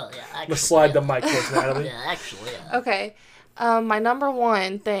do. Let's slide the mic towards Natalie. Yeah, actually. Yeah. Okay, my number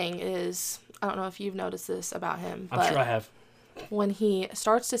one thing is, I don't know if you've noticed this about him, but I'm sure I have. When he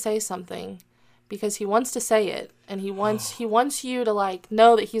starts to say something, because he wants to say it, and he wants you to like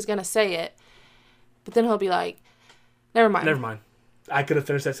know that he's gonna say it, but then he'll be like, Never mind. I could have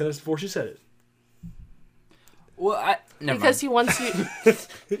finished that sentence before she said it. Well, he wants you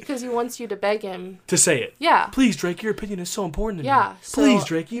because he wants you to beg him to say it. Yeah. Please, Drake, your opinion is so important to me. Yeah. Please,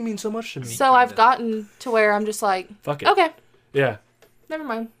 Drake, you mean so much to me. So I've gotten to where I'm just like, fuck it. Okay. Yeah. Never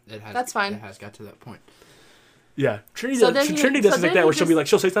mind. That's fine. It has got to that point. Yeah, Trinity does things like that where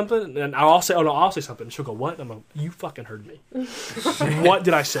she'll say something and I'll say something and she'll go, what? And I'm like, you fucking heard me. What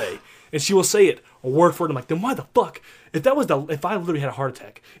did I say? And she will say it word for word. I'm like, then why the fuck? If I literally had a heart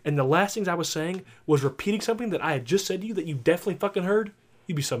attack and the last things I was saying was repeating something that I had just said to you that you definitely fucking heard,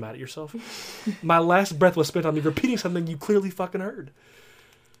 you'd be so mad at yourself. My last breath was spent on me repeating something you clearly fucking heard.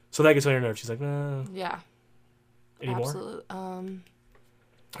 So that gets on your nerves. She's like, nah. Yeah. Any Absolutely. more?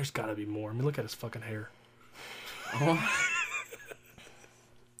 There's gotta be more. I mean, look at his fucking hair. Oh.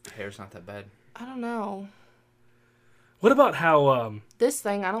 Hair's not that bad. I don't know. What about how this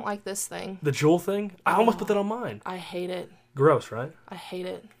thing? I don't like this thing. The jewel thing? I almost put that on mine. I hate it. Gross, right? I hate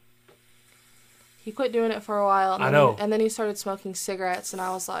it. He quit doing it for a while. And I know. And then he started smoking cigarettes, and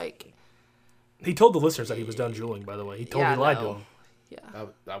I was like... He told the listeners that he was done jeweling, by the way. He totally lied to them. Yeah.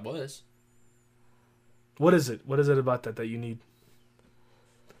 I was. What is it? What is it about that you need?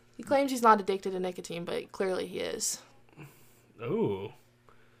 He claims he's not addicted to nicotine, but clearly he is. Ooh.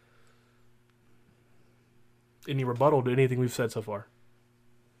 Any rebuttal to anything we've said so far?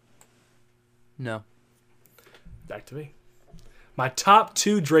 No. Back to me. My top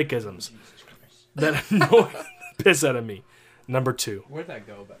 2 Drakeisms that annoy the piss out of me. Number 2. Where'd that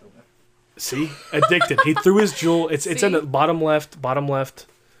go, by the way? See? Addicted. He threw his jewel. It's in the bottom left.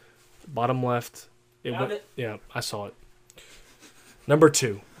 Yeah, I saw it. Number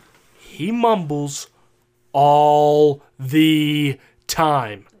 2. He mumbles all the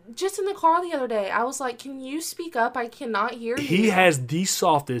time. Just in the car the other day, I was like, can you speak up? I cannot hear you. He has the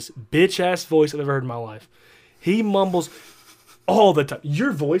softest bitch-ass voice I've ever heard in my life. He mumbles all the time.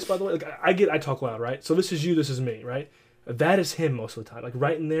 Your voice, by the way, like I talk loud, right? So this is you, this is me, right? That is him most of the time, like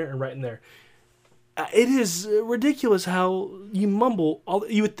right in there and right in there. It is ridiculous how you mumble.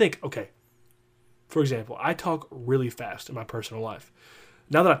 You would think, okay, for example, I talk really fast in my personal life.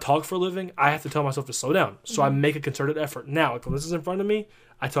 Now that I talk for a living, I have to tell myself to slow down. So I make a concerted effort. Now, like when this is in front of me,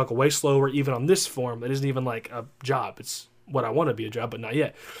 I talk way slower, even on this form. It isn't even like a job. It's what I want to be a job, but not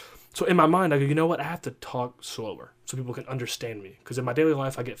yet. So in my mind, I go, you know what? I have to talk slower so people can understand me. Because in my daily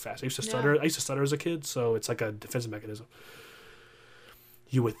life, I get fast. I used to stutter. Yeah. I used to stutter as a kid, so it's like a defense mechanism.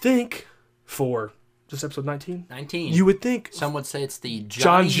 You would think for just episode 19? 19. You would think. Some would say it's the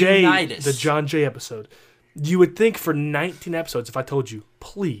John Jay, Unitas. the John Jay episode. You would think for 19 episodes, if I told you,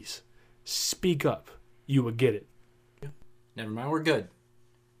 please speak up, you would get it. Never mind, we're good.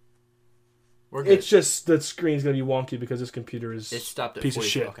 We're good. It's just the screen's going to be wonky because this computer is a piece of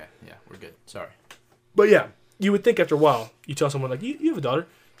shit. Okay, yeah, we're good. Sorry. But yeah, you would think after a while, you tell someone, like, you have a daughter.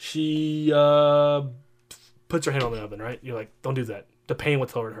 She puts her hand on the oven, right? You're like, don't do that. The pain will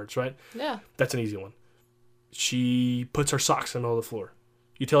tell her it hurts, right? Yeah. That's an easy one. She puts her socks in the middle of the floor.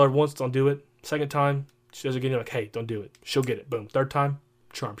 You tell her once, don't do it. Second time, she does it again. You're like, hey, don't do it. She'll get it. Boom. Third time,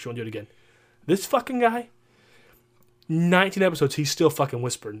 charm. She won't do it again. This fucking guy, 19 episodes, he's still fucking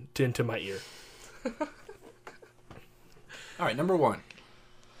whispering into my ear. All right, number one.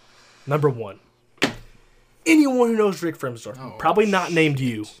 Number one. Anyone who knows Drake Frimsdorf, probably not named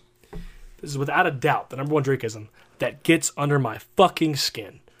you. This is without a doubt the number one Drakeism that gets under my fucking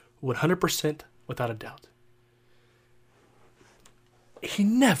skin. 100% without a doubt. He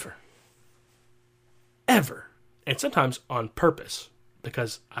never, ever, and sometimes on purpose,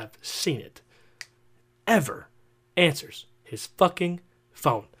 because I've seen it, ever answers his fucking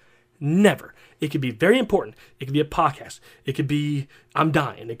phone. Never. It could be very important. It could be a podcast. It could be I'm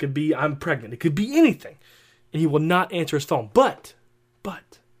dying. It could be I'm pregnant. It could be anything. And he will not answer his phone. But,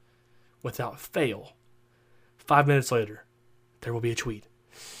 without fail, 5 minutes later, there will be a tweet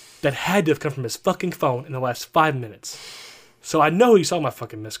that had to have come from his fucking phone in the last 5 minutes. So I know he saw my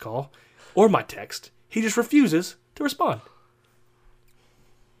fucking missed call or my text. He just refuses to respond.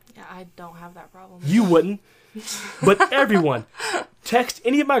 Yeah, I don't have that problem. You wouldn't. But everyone, text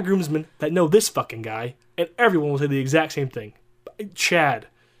any of my groomsmen that know this fucking guy, and everyone will say the exact same thing. Chad,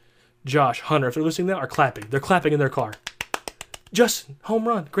 Josh, Hunter, if they're listening now, are clapping. They're clapping in their car. Justin, home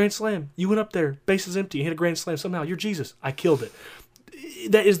run, grand slam. You went up there, base is empty, and hit a grand slam. Somehow, you're Jesus. I killed it.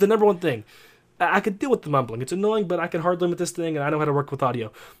 That is the number one thing. I could deal with the mumbling. It's annoying, but I can hard limit this thing, and I know how to work with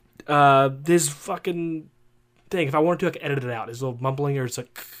audio. This fucking thing, if I wanted to, I could edit it out. It's a little mumbling, or it's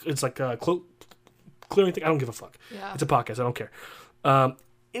like a clearing thing. I don't give a fuck. Yeah. It's a podcast. I don't care.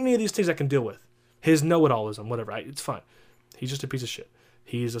 Any of these things I can deal with. His know-it-allism, whatever. It's fine. He's just a piece of shit.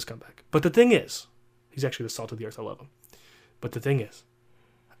 He's a scumbag. But the thing is, he's actually the salt of the earth. I love him. But the thing is,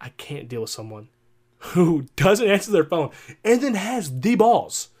 I can't deal with someone who doesn't answer their phone and then has the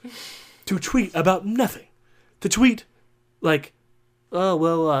balls to tweet about nothing. To tweet like, oh,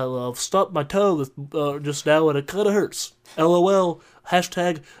 well, I stubbed my toe just now and it kind of hurts. LOL,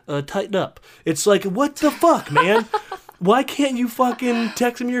 hashtag tighten up. It's like, what the fuck, man? Why can't you fucking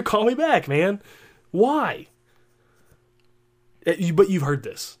text me or call me back, man? Why? But you've heard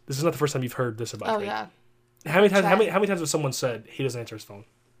this. This is not the first time you've heard this about me. Oh, yeah. How many times has someone said he doesn't answer his phone?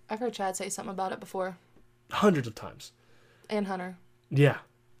 I've heard Chad say something about it before. Hundreds of times. And Hunter. Yeah.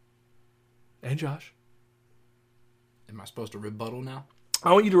 And Josh. Am I supposed to rebuttal now?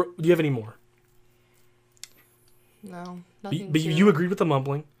 I want you to... Do you have any more? No. Nothing. But you agreed with the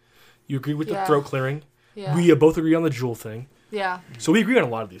mumbling. You agreed with the throat clearing. Yeah. We both agree on the jewel thing. Yeah. So we agree on a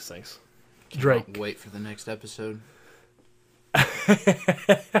lot of these things. Drake. Can't wait for the next episode.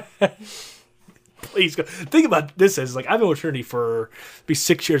 Please go. Think about this as like I've been with Trinity for be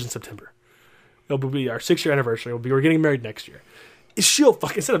 6 years in September. It'll be our 6-year anniversary. We're getting married next year. She'll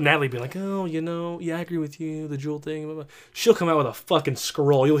fucking, instead of Natalie being like, oh, yeah, I agree with you, the jewel thing, blah, blah. She'll come out with a fucking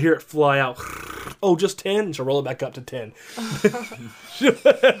scroll. You'll hear it fly out. Oh, just 10? And she'll roll it back up to 10.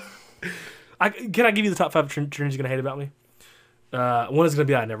 Can I give you the top 5 Trinity's going to hate about me? One is going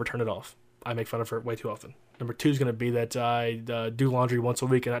to be I never turn it off. I make fun of her way too often. Number 2 is going to be that I do laundry once a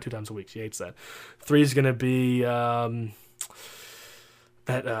week and not 2 times a week. She hates that. 3 is going to be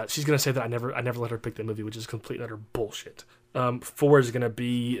that she's going to say that I never let her pick the movie, which is complete and utter bullshit. 4 is going to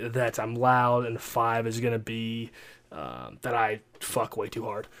be that I'm loud, and 5 is going to be that I fuck way too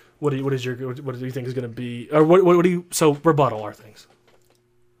hard. What do you think is going to be? Or what do you? So rebuttal our things.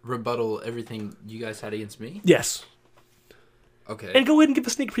 Rebuttal everything you guys had against me? Yes. Okay. And go ahead and give a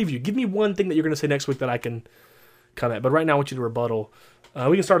sneak preview. Give me one thing that you're going to say next week that I can come at. But right now I want you to rebuttal.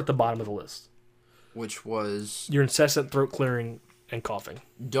 We can start at the bottom of the list. Which was? Your incessant throat clearing and coughing.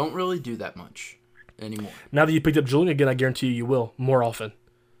 Don't really do that much anymore. Now that you picked up Julian again, I guarantee you will more often.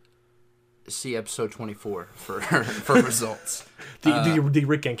 See episode 24 for results. The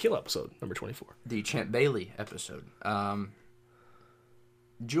Rick Ankiel episode, number 24. The Champ Bailey episode.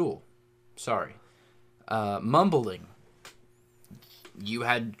 Jewel. Sorry. Mumbling. You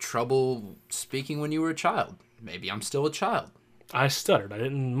had trouble speaking when you were a child. Maybe I'm still a child. I stuttered. I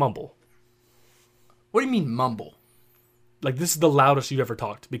didn't mumble. What do you mean mumble? Like, this is the loudest you've ever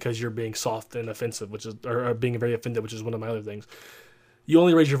talked because you're being soft and offensive, or being very offended, which is one of my other things. You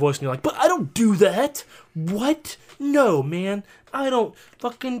only raise your voice and you're like, but I don't do that. What? No, man. I don't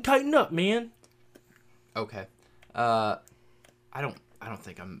fucking tighten up, man. Okay. I don't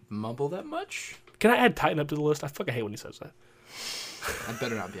think I mumble that much. Can I add tighten up to the list? I fucking hate when he says that. I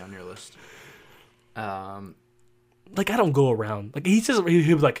better not be on your list. Like, I don't go around. Like, he says, he'll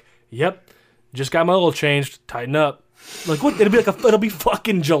be like, yep, just got my oil changed, tighten up. Like, what? It'll be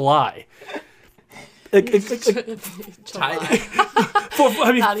fucking July. July.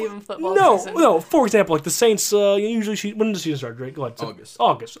 Not even football season. No. For example, like the Saints, usually when does the season start, Drake? Go ahead.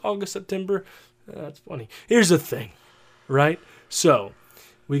 August, September. That's funny. Here's the thing, right? So,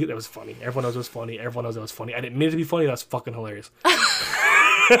 That was funny. Everyone knows it was funny. Everyone knows it was funny. I didn't mean it to be funny. That was fucking hilarious.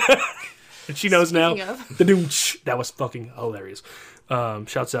 And she knows now. The doom. That was fucking hilarious.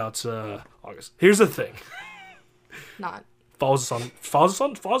 Shouts out August. Here's the thing. Not. Follows us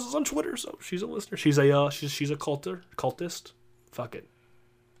on Twitter. So she's a listener. She's a cultist. Fuck it.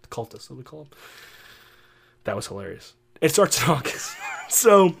 Cultist. What do we call them? That was hilarious. It starts in August.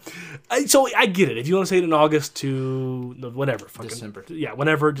 So I get it. If you want to say it in August to whatever, fucking December. Yeah,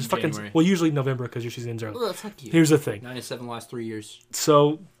 whenever, just January. Fucking. Well, usually November because your season ends early. Ugh, fuck you. Here's the thing. 97 last 3 years.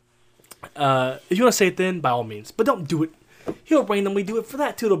 So, if you want to say it then, by all means, but don't do it. He'll randomly do it for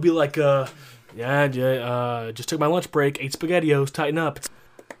that too. It'll be like, just took my lunch break, ate SpaghettiOs, tighten up.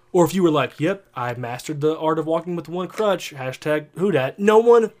 Or if you were like, yep, I've mastered the art of walking with one crutch. Hashtag who dat. No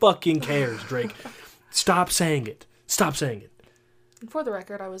one fucking cares, Drake. Stop saying it. Stop saying it. For the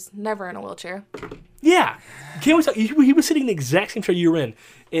record, I was never in a wheelchair. Yeah. Can't we talk? He was sitting in the exact same chair you were in.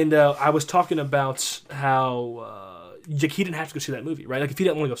 And I was talking about how he didn't have to go see that movie, right? Like, if he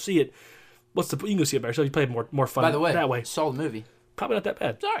didn't want to go see it, what's the point? You can go see it by yourself. You play more fun by the way, that way. Saw the movie. Probably not that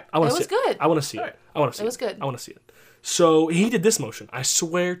bad. It's all right. It was good. I want to see it. I want to see it. It was good. I want to see it. So he did this motion. I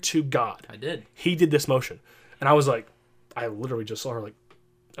swear to God. I did. He did this motion. And I was like, I literally just saw her like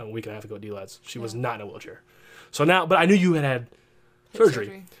a week and a half ago at D-Lads. She was not in a wheelchair. So now, but I knew you had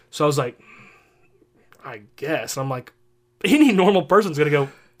surgery. So I was like, I guess. And I'm like, any normal person's going to go,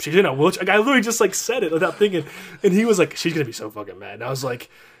 she's in a wheelchair. Like, I literally just like said it without thinking. And he was like, she's going to be so fucking mad. And I was like,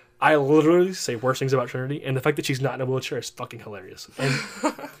 I literally say worse things about Trinity. And the fact that she's not in a wheelchair is fucking hilarious. And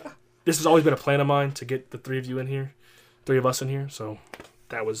this has always been a plan of mine to get the three of us in here. So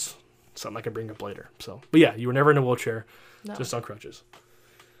that was something I could bring up later. So, but yeah, you were never in a wheelchair, just on crutches.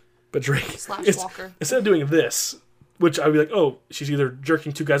 But Drake, Walker. Instead of doing this, which I'd be like, oh, she's either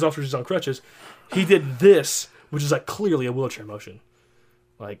jerking two guys off or she's on crutches. He did this, which is like clearly a wheelchair motion.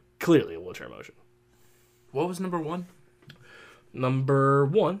 Like, clearly a wheelchair motion. What was number one? Number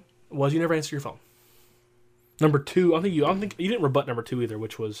one was you never answer your phone. Number two, I don't think you didn't rebut number two either,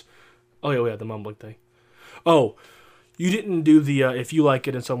 which was, the mumbling thing. Oh, you didn't do the if you like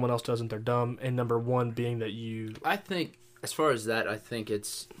it and someone else doesn't, they're dumb. And number one being that you... I think, as far as that, I think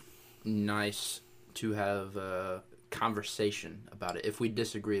it's nice to have a conversation about it. If we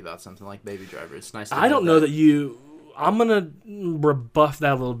disagree about something like Baby Driver, it's nice to I don't know that you... I'm going to rebuff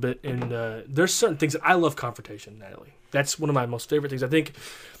that a little bit. And there's certain things that I love confrontation, Natalie. That's one of my most favorite things. I think,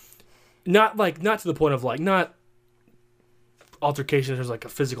 not to the point of like, not altercation as like a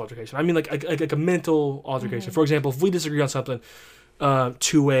physical altercation. I mean like a mental altercation. Mm-hmm. For example, if we disagree on something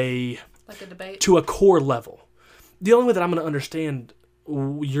to a debate, to a core level, the only way that I'm going to understand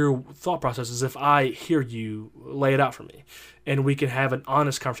your thought process is if I hear you lay it out for me, and we can have an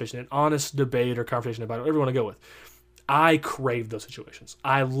honest conversation, an honest debate or conversation about whatever you want to go with. I crave those situations.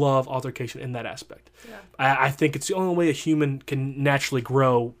 I love altercation in that aspect. Yeah. I think it's the only way a human can naturally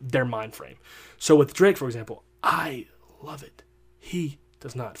grow their mind frame. So with Drake, for example, I love it. He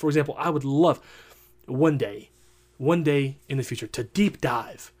does not. For example, I would love one day in the future to deep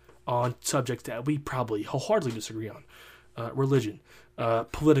dive on subjects that we probably wholeheartedly disagree on. Religion,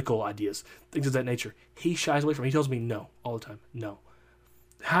 political ideas, things of that nature. He shies away from it. He tells me no all the time. No.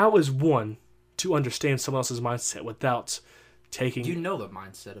 How is one to understand someone else's mindset without taking... You know the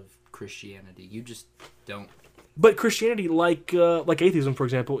mindset of Christianity. You just don't. But Christianity, like atheism, for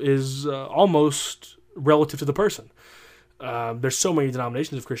example, is almost relative to the person. There's so many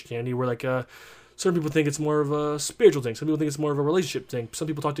denominations of Christianity where like certain people think it's more of a spiritual thing. Some people think it's more of a relationship thing. Some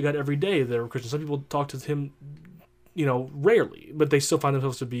people talk to God every day. They're Christian. Some people talk to him, rarely, but they still find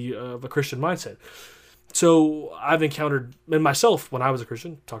themselves to be of a Christian mindset. So I've encountered, and myself, when I was a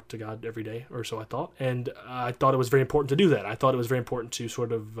Christian, talked to God every day, or so I thought, and I thought it was very important to do that. I thought it was very important to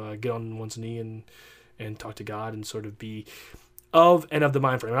sort of get on one's knee and talk to God and sort of be of the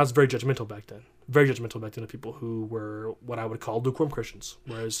mind frame. And I was very judgmental back then. Very judgmental back then of people who were what I would call lukewarm Christians.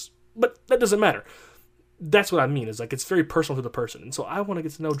 But that doesn't matter. That's what I mean, is like it's very personal to the person. And so I want to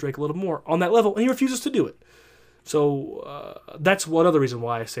get to know Drake a little more on that level, and he refuses to do it. So that's one other reason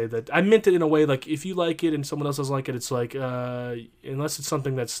why I say that. I meant it in a way like if you like it and someone else doesn't like it, it's like unless it's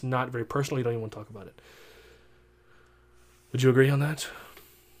something that's not very personal, you don't even want to talk about it. Would you agree on that?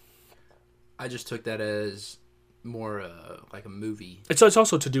 I just took that as more like a movie. It's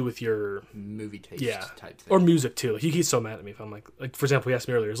also to do with your movie taste type thing. Or music too. He's so mad at me if I'm like for example, he asked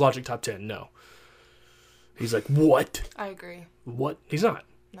me earlier, is Logic top 10? No. He's like, what? I agree. What? He's not.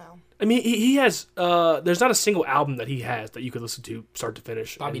 No. I mean, he has, there's not a single album that he has that you could listen to start to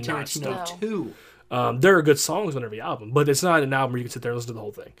finish. Bobby Tarantino too. There are good songs on every album, but it's not an album where you can sit there and listen to the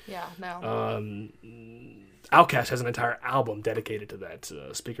whole thing. Yeah, no. Outkast has an entire album dedicated to that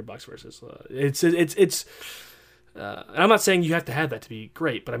speaker box versus. It's and I'm not saying you have to have that to be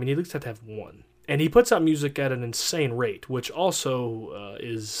great, but I mean you at least have to have one. And he puts out music at an insane rate, which also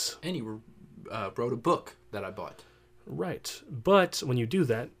is. And he wrote a book that I bought. Right, but when you do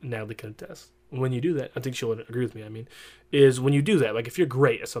that, Natalie can attest. When you do that, I think she'll agree with me. I mean, is when you do that, like if you're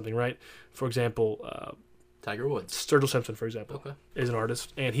great at something, right? For example, Tiger Woods, Sturgill Simpson, for example, is an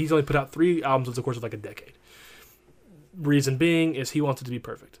artist, and he's only put out 3 albums over the course of like a decade. Reason being is he wants it to be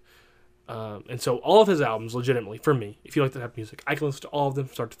perfect. And so all of his albums, legitimately, for me, if you like that type of music, I can listen to all of them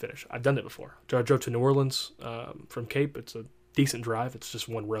from start to finish. I've done it before. I drove to New Orleans from Cape. It's a decent drive. It's just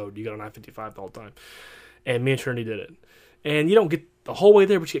one road. You got on I-55 the whole time. And me and Trinity did it. And you don't get the whole way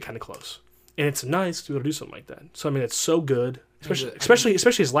there, but you get kind of close. And it's nice to be able to do something like that. So, I mean, it's so good. Especially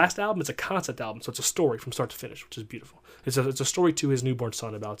his last album. It's a concept album, so it's a story from start to finish, which is beautiful. It's a story to his newborn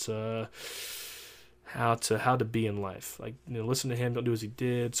son about how to be in life. Like, you know, listen to him, don't do as he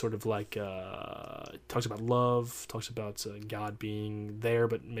did. Sort of like talks about love, talks about God being there,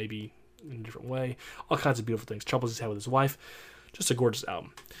 but maybe in a different way. All kinds of beautiful things. Troubles he's had with his wife. Just a gorgeous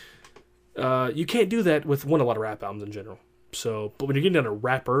album. You can't do that with a lot of rap albums in general. So, but when you're getting down to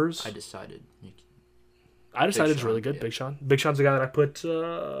rappers, I decided it's really good. Yeah. Big Sean. Big Sean's the guy that I put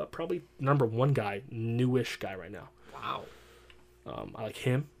probably number 1 guy, newish guy right now. Wow. I like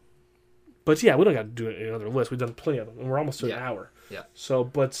him. But yeah, we don't got to do another list. We've done plenty of them, and we're almost to an hour. Yeah. So,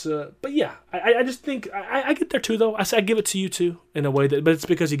 but yeah, I just think I get there too, though. I give it to you too in a way that, but it's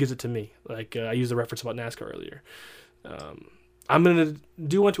because he gives it to me. Like I used the reference about NASCAR earlier. I'm gonna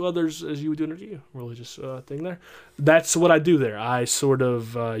do unto others as you would do unto you. Religious thing there. That's what I do there. I sort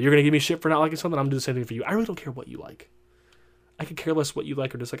of you're gonna give me shit for not liking something. I'm gonna do the same thing for you. I really don't care what you like. I could care less what you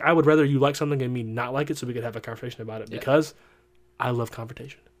like or dislike. I would rather you like something and me not like it, so we could have a conversation about it because I love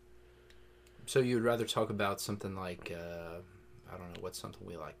confrontation. So you would rather talk about something like, I don't know, what's something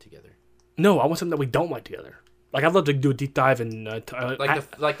we like together? No, I want something that we don't like together. Like, I'd love to do a deep dive in... Like,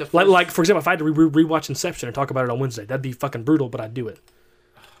 for example, if I had to rewatch Inception and talk about it on Wednesday, that'd be fucking brutal, but I'd do it.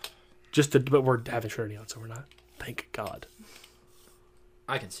 But we're having Trinity on, so we're not. Thank God.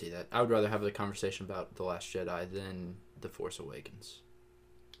 I can see that. I would rather have the conversation about The Last Jedi than The Force Awakens.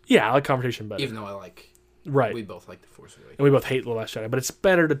 Yeah, I like conversation better. Even though I like... Right. We both like The Force Awakens. And we both hate The Last Jedi, but it's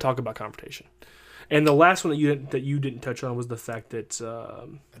better to talk about confrontation. And the last one that you didn't touch on was the fact that... I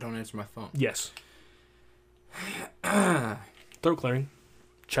don't answer my phone. Yes. Throat clearing.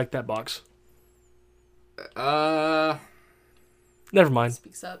 Check that box. Never mind.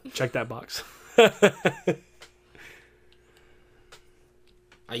 Speaks up. Check that box.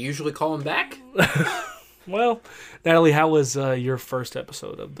 I usually call him back. Well, Natalie, how was your first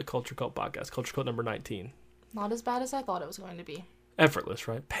episode of the Culture Cult podcast? Culture Cult number 19. Not as bad as I thought it was going to be. Effortless,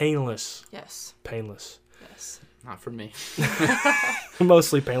 right? Painless. Yes. Painless. Yes. Not for me.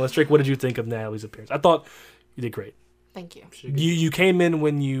 Mostly painless. Drake, what did you think of Natalie's appearance? I thought you did great. Thank you. You came in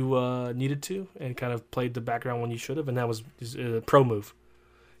when you needed to and kind of played the background when you should have, and that was a pro move.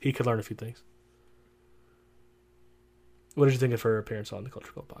 He could learn a few things. What did you think of her appearance on the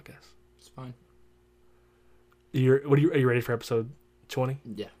Culture Cult podcast? It's fine. Are you ready for episode 20?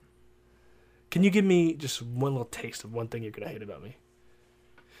 Yeah. Can you give me just one little taste of one thing you're going to hate about me?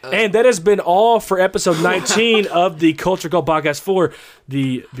 And that has been all for episode 19 of the Culture Cult podcast for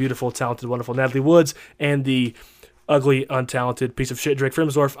the beautiful, talented, wonderful Natalie Woods and the ugly, untalented piece of shit Drake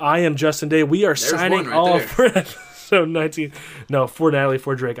Frimsdorf. I am Justin Day. We are signing off for episode 19. No, for Natalie,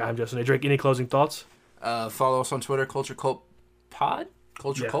 for Drake, I'm Justin Day. Drake, any closing thoughts? Follow us on Twitter, Culture Cult Pod.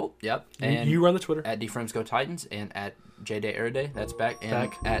 Culture Cult, yep. And you run the Twitter. At DFramesGoTitans and at JDayErday, that's back.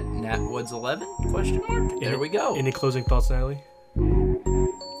 And at NatWoods11, There we go. Any closing thoughts, Natalie?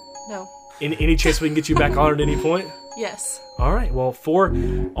 No. Any chance we can get you back on at any point? Yes. All right. Well, for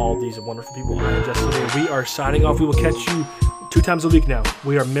all these wonderful people, I am Justin Day. We are signing off. We will catch you 2 times a week now.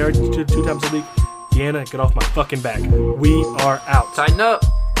 We are married to 2 times a week. Deanna, get off my fucking back. We are out. Tighten up.